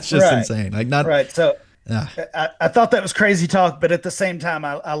 4.27. That's just insane. Right. So I thought that was crazy talk, but at the same time,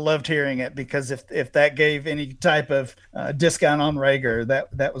 I loved hearing it, because if that gave any type of discount on Reagor,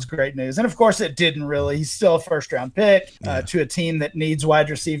 that was great news. And of course, it didn't really. He's still a first-round pick to a team that needs wide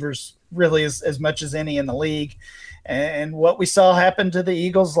receivers really as much as any in the league. And what we saw happen to the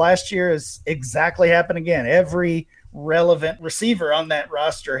Eagles last year is exactly happened again. Every relevant receiver on that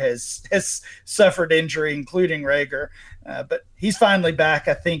roster has suffered injury, including Reagor. But he's finally back,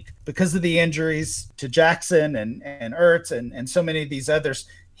 I think, because of the injuries to Jackson and Ertz and so many of these others.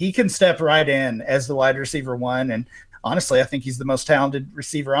 He can step right in as the wide receiver 1. And honestly, I think he's the most talented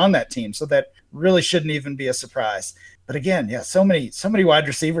receiver on that team. So that really shouldn't even be a surprise. But again, so many wide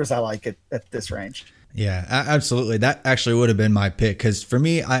receivers I like at this range. Yeah, absolutely. That actually would have been my pick, because for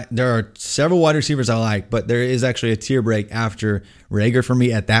me, there are several wide receivers I like, but there is actually a tier break after Reagor for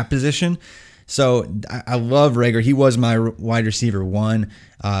me at that position. So I love Reagor. He was my wide receiver 1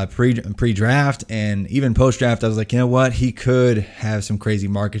 pre-draft, and even post-draft. I was like, you know what? He could have some crazy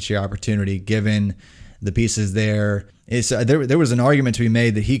market share opportunity given the pieces there. There was an argument to be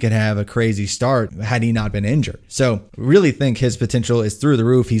made that he could have a crazy start had he not been injured. So really think his potential is through the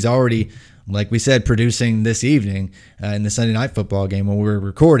roof. He's already, like we said, producing this evening in the Sunday Night Football game when we were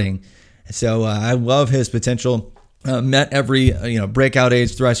recording. So I love his potential. Met every breakout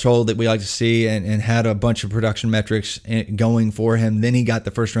age threshold that we like to see, and had a bunch of production metrics going for him. Then he got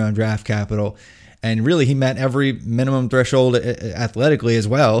the first round draft capital, and really he met every minimum threshold athletically as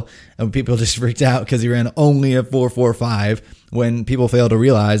well. And people just freaked out because he ran only a 4.45, when people fail to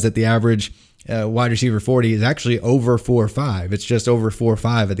realize that the average wide receiver 40 is actually over 4.5. It's just over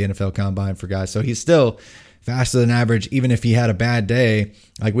 4.5 at the NFL Combine for guys. So he's still faster than average, even if he had a bad day.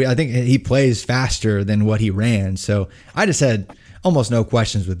 I think he plays faster than what he ran. So I just had almost no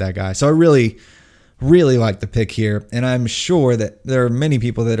questions with that guy. So I really, really like the pick here. And I'm sure that there are many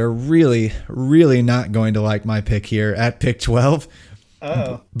people that are really, really not going to like my pick here at pick 12.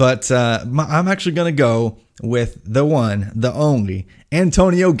 Oh. But I'm actually going to go with the one, the only,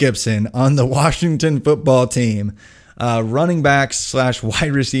 Antonio Gibson on the Washington football team. Running back /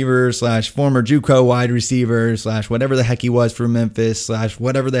 wide receiver / former JUCO wide receiver / whatever the heck he was for Memphis /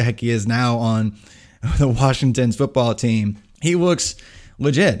 whatever the heck he is now on the Washington's football team. He looks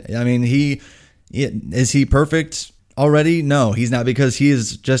legit. I mean, is he perfect already? No, he's not, because he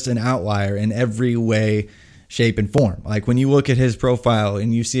is just an outlier in every way, shape, and form. Like when you look at his profile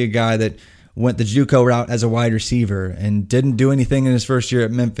and you see a guy that went the JUCO route as a wide receiver and didn't do anything in his first year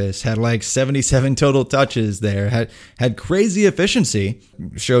at Memphis, had like 77 total touches there, had crazy efficiency,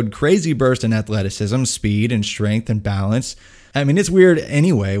 showed crazy burst in athleticism, speed and strength and balance. I mean, it's weird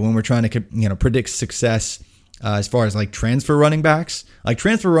anyway when we're trying to, predict success as far as like transfer running backs. Like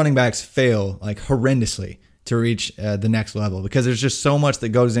transfer running backs fail like horrendously to reach the next level because there's just so much that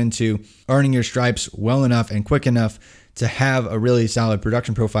goes into earning your stripes well enough and quick enough to have a really solid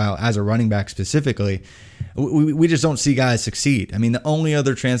production profile as a running back specifically. We just don't see guys succeed. I mean, the only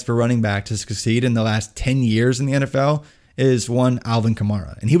other transfer running back to succeed in the last 10 years in the NFL is one Alvin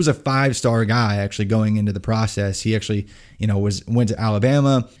Kamara. And he was a 5-star guy actually going into the process. He actually, went to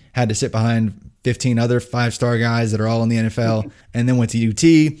Alabama, had to sit behind 15 other 5-star guys that are all in the NFL, and then went to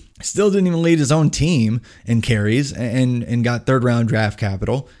UT. Still didn't even lead his own team in carries and got 3rd-round draft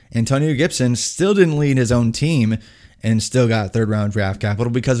capital. Antonio Gibson still didn't lead his own team and still got 3rd-round draft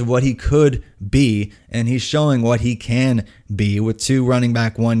capital because of what he could be, and he's showing what he can be with 2 running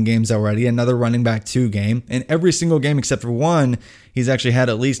back 1 games already, another running back 2 game, and every single game except for 1, he's actually had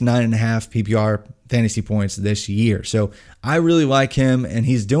at least 9.5 PPR fantasy points this year. So I really like him, and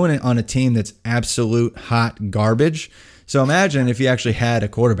he's doing it on a team that's absolute hot garbage. So imagine if he actually had a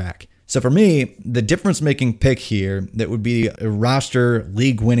quarterback. So for me, the difference-making pick here that would be a roster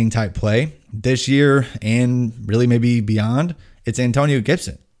league-winning type play this year and really maybe beyond, it's Antonio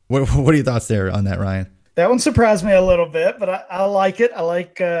Gibson. What are your thoughts there on that, Ryan? That one surprised me a little bit, but I like it.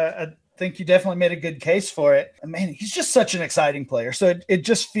 I think you definitely made a good case for it. And man, he's just such an exciting player. So it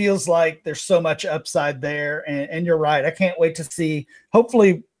just feels like there's so much upside there. And you're right. I can't wait to see.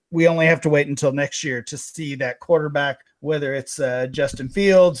 Hopefully we only have to wait until next year to see that quarterback, whether it's Justin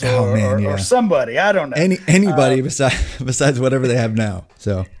Fields or somebody. I don't know. Anybody besides whatever they have now.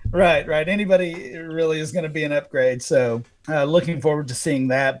 So Right. Anybody really is going to be an upgrade. So looking forward to seeing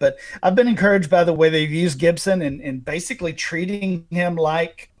that. But I've been encouraged by the way they've used Gibson and basically treating him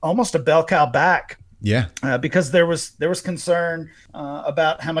like almost a bell cow back. Yeah. Because there was concern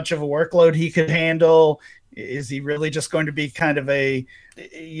about how much of a workload he could handle. Is he really just going to be kind of a,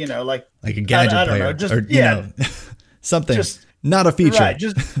 like a gadget I don't player? know, just something, just not a feature. Right.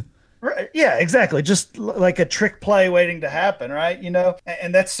 Right, yeah, exactly. Just like a trick play waiting to happen, right?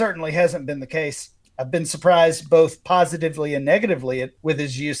 And that certainly hasn't been the case. I've been surprised both positively and negatively with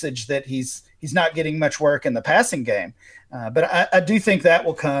his usage that he's not getting much work in the passing game. But I do think that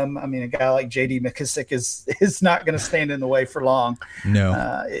will come. I mean, a guy like J.D. McKissick is not going to stand in the way for long.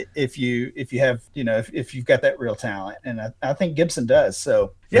 No, if you have if you've got that real talent, and I think Gibson does.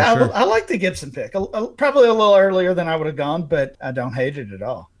 So yeah, sure. I like the Gibson pick. Probably a little earlier than I would have gone, but I don't hate it at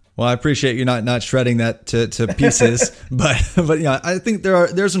all. Well, I appreciate you not shredding that to pieces, but I think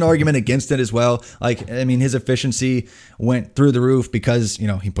there's an argument against it as well. Like, I mean, his efficiency went through the roof because,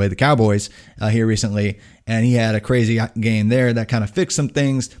 he played the Cowboys here recently, and he had a crazy game there that kind of fixed some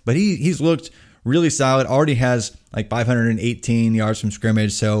things, but he's looked really solid, already has like 518 yards from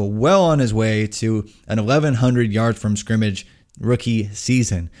scrimmage, so well on his way to an 1,100 yards from scrimmage rookie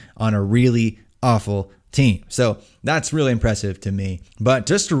season on a really awful team. So that's really impressive to me. But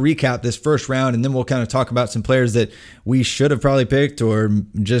just to recap this first round, and then we'll kind of talk about some players that we should have probably picked or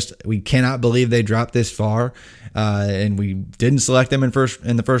just we cannot believe they dropped this far and we didn't select them in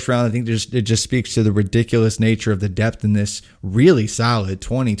the first round. I think it just speaks to the ridiculous nature of the depth in this really solid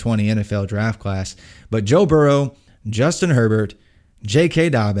 2020 NFL draft class. But Joe Burrow, Justin Herbert, J.K.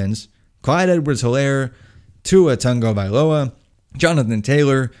 Dobbins, Clyde Edwards-Helaire, Tua Tagovailoa, Jonathan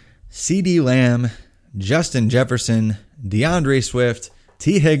Taylor, C.D. Lamb, Justin Jefferson, DeAndre Swift,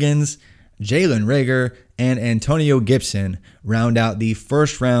 T. Higgins, Jalen Reagor, and Antonio Gibson round out the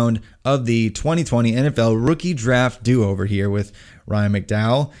first round of the 2020 NFL Rookie Draft do-over here with Ryan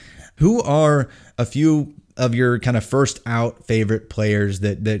McDowell. Who are a few of your kind of first out favorite players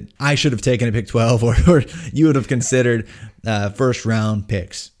that I should have taken at pick 12 or you would have considered first round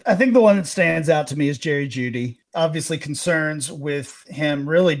picks? I think the one that stands out to me is Jerry Jeudy. Obviously concerns with him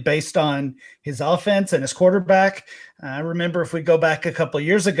really based on his offense and his quarterback. I remember if we go back a couple of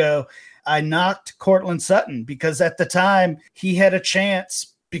years ago, I knocked Courtland Sutton because at the time he had a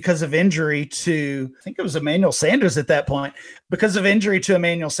chance because of injury to, I think it was Emmanuel Sanders at that point. Because of injury to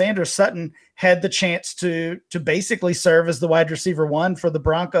Emmanuel Sanders, Sutton had the chance to basically serve as the wide receiver 1 for the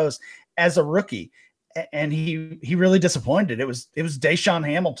Broncos as a rookie. And he really disappointed. It was Deshaun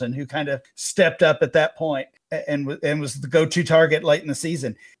Hamilton who kind of stepped up at that point and was the go-to target late in the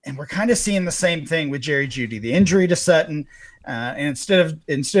season. And we're kind of seeing the same thing with Jerry Jeudy. The injury to Sutton, and instead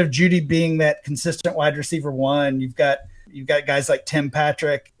of Jeudy being that consistent wide receiver 1, you've got You've got guys like Tim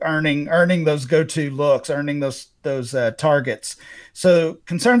Patrick earning those go-to looks, earning those targets. So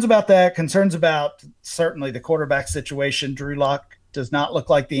concerns about that, concerns about certainly the quarterback situation. Drew Lock does not look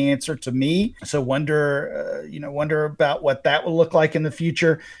like the answer to me. So wonder about what that will look like in the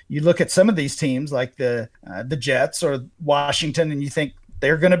future. You look at some of these teams like the Jets or Washington, and you think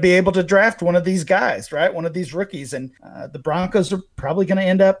they're going to be able to draft one of these guys, right? One of these rookies. And the Broncos are probably going to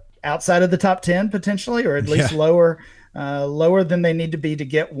end up outside of the top 10 potentially, or at least lower than they need to be to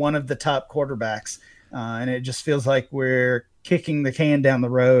get one of the top quarterbacks. And it just feels like we're kicking the can down the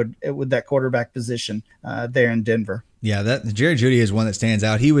road with that quarterback position there in Denver. Yeah, that Jerry Jeudy is one that stands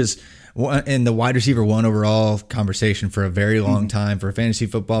out. He was in the wide receiver 1 overall conversation for a very long time for fantasy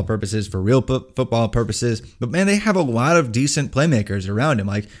football purposes, for real football purposes. But man, they have a lot of decent playmakers around him.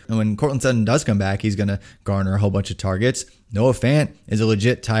 Like when Courtland Sutton does come back, he's going to garner a whole bunch of targets. Noah Fant is a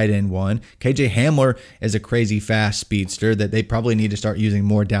legit tight end 1. KJ Hamler is a crazy fast speedster that they probably need to start using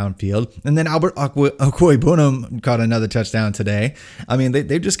more downfield. And then Albert Okwuegbunam caught another touchdown today. I mean,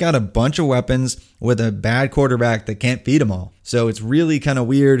 they've just got a bunch of weapons with a bad quarterback that can't feed them all. So it's really kind of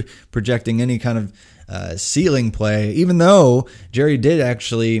weird projecting any kind of ceiling play, even though Jerry did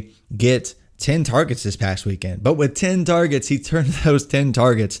actually get 10 targets this past weekend. But with 10 targets, he turned those 10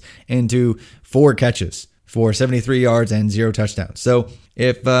 targets into 4 catches for 73 yards and 0 touchdowns. So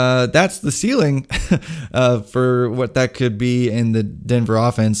if that's the ceiling for what that could be in the Denver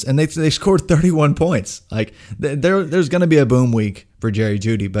offense, and they scored 31 points, like there's going to be a boom week for Jerry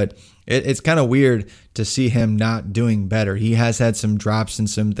Jeudy, but it's kind of weird to see him not doing better. He has had some drops and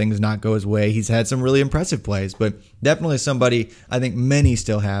some things not go his way. He's had some really impressive plays, but definitely somebody I think many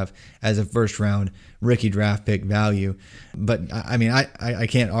still have as a first round rookie draft pick value. But I mean, I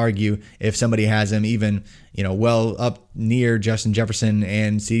can't argue if somebody has him even, well up near Justin Jefferson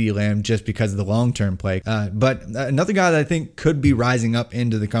and CeeDee Lamb just because of the long-term play. But another guy that I think could be rising up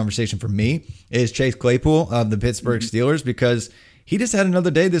into the conversation for me is Chase Claypool of the Pittsburgh Steelers, because he just had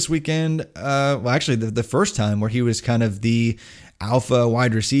another day this weekend. Actually, the first time where he was kind of the alpha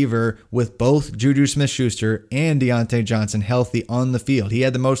wide receiver with both Juju Smith-Schuster and Deontay Johnson healthy on the field. He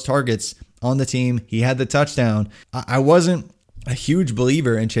had the most targets on the team. He had the touchdown. I wasn't a huge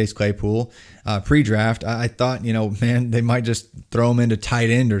believer in Chase Claypool pre-draft. I thought, they might just throw him into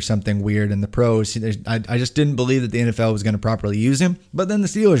tight end or something weird in the pros. I just didn't believe that the NFL was going to properly use him. But then the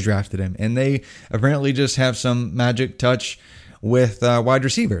Steelers drafted him, and they apparently just have some magic touch with wide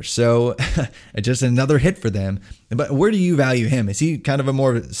receivers. So just another hit for them. But where do you value him? Is he kind of a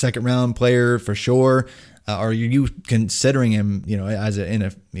more second round player for sure? Or are you considering him, as in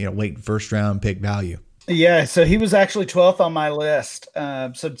a late first round pick value? Yeah, so he was actually 12th on my list.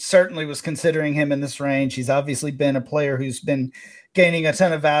 So certainly was considering him in this range. He's obviously been a player who's been gaining a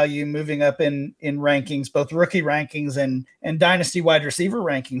ton of value, moving up in rankings, both rookie rankings and dynasty wide receiver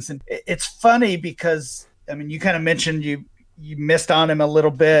rankings. And it's funny because, you kind of mentioned you missed on him a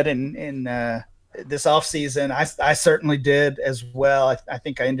little bit in this offseason. I certainly did as well. I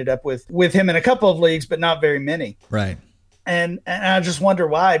think I ended up with him in a couple of leagues, but not very many. Right. And I just wonder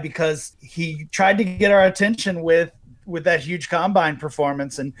why, because he tried to get our attention with that huge combine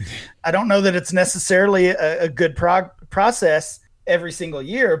performance. And I don't know that it's necessarily a good process every single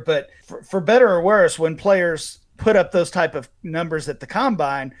year, but for better or worse, when players put up those type of numbers at the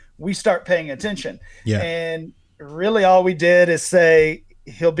combine, we start paying attention. Yeah. And really all we did is say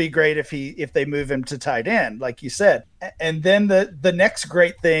he'll be great if they move him to tight end, like you said. And then the next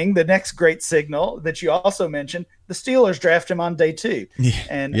great thing, the next great signal that you also mentioned, the Steelers draft him on day 2.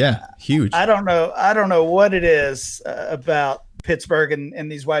 And huge. I don't know what it is about Pittsburgh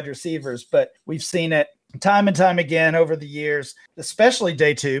and these wide receivers, but we've seen it time and time again over the years, especially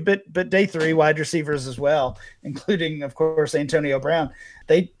day 2, but day 3 wide receivers as well, including, of course, Antonio Brown.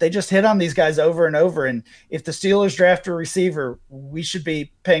 They just hit on these guys over and over. And if the Steelers draft a receiver, we should be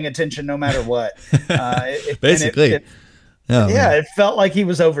paying attention no matter what. Basically. It felt like he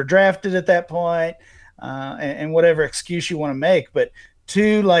was overdrafted at that point, and whatever excuse you want to make. But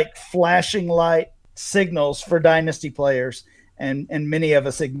 2 like flashing light signals for dynasty players. And many of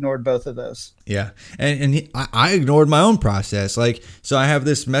us ignored both of those. Yeah. And I ignored my own process. So I have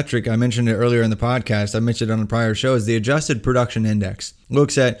this metric. I mentioned it earlier in the podcast. I mentioned it on the prior shows. The adjusted production index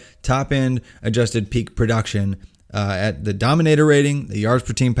looks at top end adjusted peak production at the dominator rating, the yards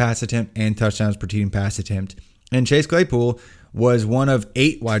per team pass attempt, and touchdowns per team pass attempt. And Chase Claypool was one of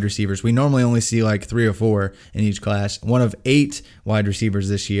 8 wide receivers. We normally only see like 3 or 4 in each class. One of 8 wide receivers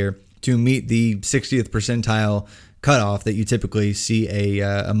this year to meet the 60th percentile cutoff that you typically see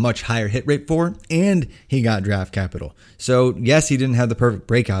a much higher hit rate for, and he got draft capital. So yes, he didn't have the perfect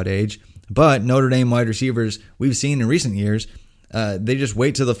breakout age, But Notre Dame wide receivers, we've seen in recent years, they just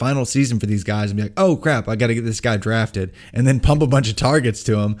wait till the final season for these guys and be like, oh crap, I got to get this guy drafted, and then pump a bunch of targets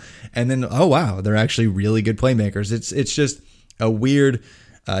to him. And then, oh wow, they're actually really good playmakers. It's just a weird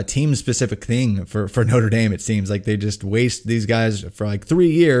team specific thing for Notre Dame. It seems like they just waste these guys for like 3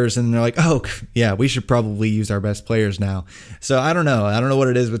 years and they're like, oh yeah, we should probably use our best players now. So I don't know what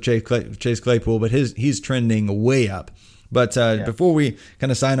it is with Chase Claypool, but he's trending way up. But before we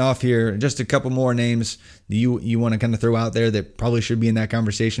kind of sign off here, just a couple more names you want to kind of throw out there that probably should be in that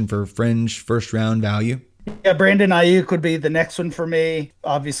conversation for fringe first round value. Yeah, Brandon Ayuk would be the next one for me.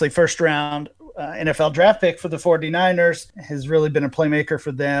 Obviously, first round NFL draft pick for the 49ers, has really been a playmaker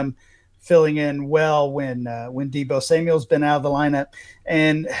for them, filling in well when Deebo Samuel's been out of the lineup.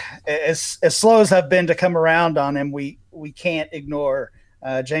 And as slow as I've been to come around on him, we can't ignore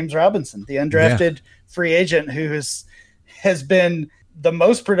James Robinson, the undrafted free agent who has been the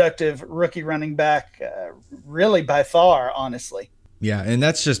most productive rookie running back really by far, honestly. Yeah, and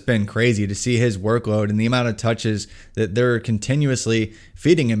that's just been crazy to see his workload and the amount of touches that they're continuously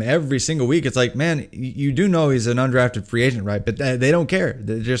feeding him every single week. It's like, man, you do know he's an undrafted free agent, right? But they don't care.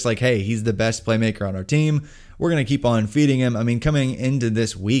 They're just like, hey, he's the best playmaker on our team. We're going to keep on feeding him. I mean, coming into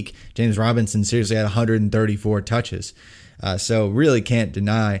this week, James Robinson seriously had 134 touches. So really can't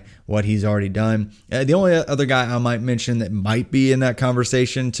deny what he's already done. The only other guy I might mention that might be in that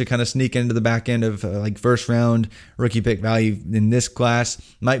conversation to kind of sneak into the back end of like first round rookie pick value in this class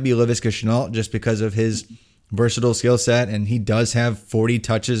might be Laviska Shenault, just because of his versatile skill set. And he does have 40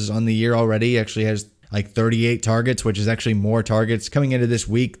 touches on the year already. He actually has like 38 targets, which is actually more targets coming into this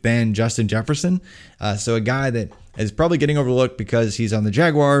week than Justin Jefferson. So a guy that is probably getting overlooked because he's on the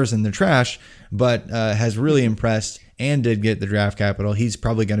Jaguars and they're trash, but has really impressed and did get the draft capital. He's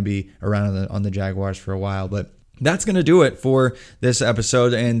probably going to be around on the Jaguars for a while, but that's going to do it for this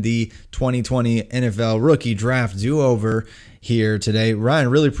episode and the 2020 NFL Rookie Draft Do-Over here today. Ryan,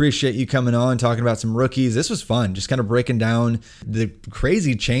 really appreciate you coming on, talking about some rookies. This was fun, just kind of breaking down the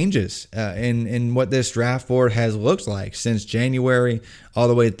crazy changes in what this draft board has looked like since January all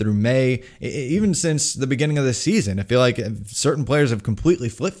the way through May, even since the beginning of the season. I feel like certain players have completely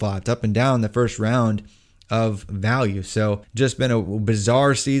flip-flopped up and down the first round of value. So just been a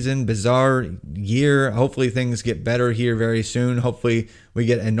bizarre season, bizarre year. Hopefully things get better here very soon. Hopefully we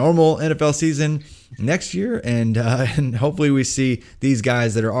get a normal NFL season next year, and hopefully we see these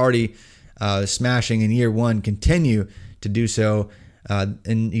guys that are already smashing in year one continue to do so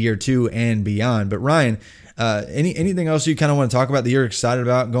in year two and beyond. But Ryan, anything else you kind of want to talk about that you're excited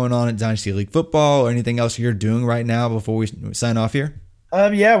about going on at Dynasty League Football, or anything else you're doing right now before we sign off here?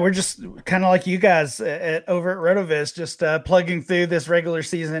 Yeah, we're just kind of like you guys over at RotoViz, just plugging through this regular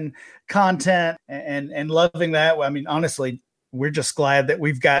season content and loving that. I mean, honestly, we're just glad that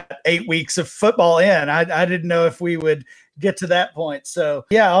we've got 8 weeks of football in. I didn't know if we would get to that point. So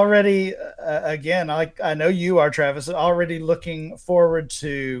yeah, already, again, I know you are, Travis, already looking forward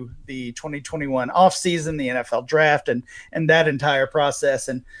to the 2021 offseason, the NFL draft, and that entire process,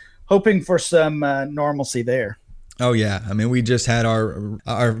 and hoping for some normalcy there. Oh yeah, I mean, we just had our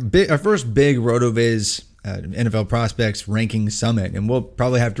first big RotoViz NFL prospects ranking summit, and we'll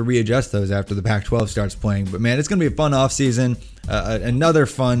probably have to readjust those after the Pac-12 starts playing. But man, it's going to be a fun offseason, another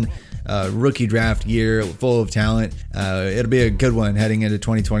fun rookie draft year full of talent. It'll be a good one heading into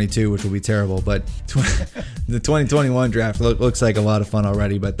 2022, which will be terrible. But the 2021 draft looks like a lot of fun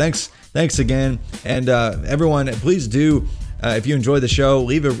already. But thanks again, and everyone, please do, if you enjoy the show,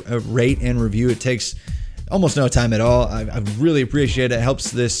 leave a rate and review. It takes almost no time at all. I really appreciate it. It helps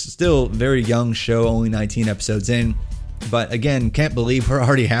this still very young show, only 19 episodes in. But again, can't believe we're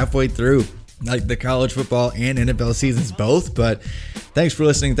already halfway through like the college football and NFL seasons both. But thanks for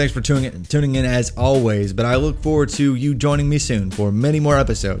listening. Thanks for tuning in as always. But I look forward to you joining me soon for many more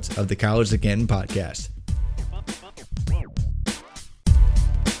episodes of the College to Canton podcast.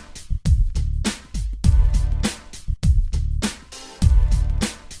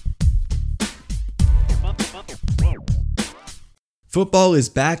 Football is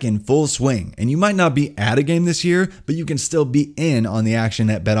back in full swing, and you might not be at a game this year, but you can still be in on the action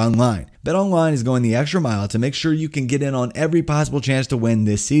at BetOnline. BetOnline is going the extra mile to make sure you can get in on every possible chance to win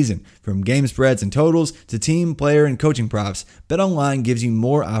this season. From game spreads and totals to team, player, and coaching props, BetOnline gives you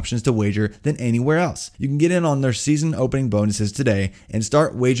more options to wager than anywhere else. You can get in on their season opening bonuses today and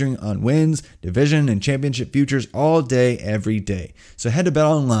start wagering on wins, division, and championship futures all day, every day. So head to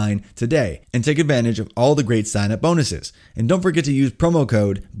BetOnline today and take advantage of all the great sign-up bonuses. And don't forget to use promo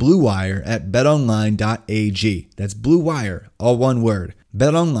code BlueWire at betonline.ag. That's BlueWire, all one word.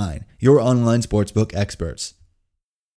 BetOnline, your online sportsbook experts.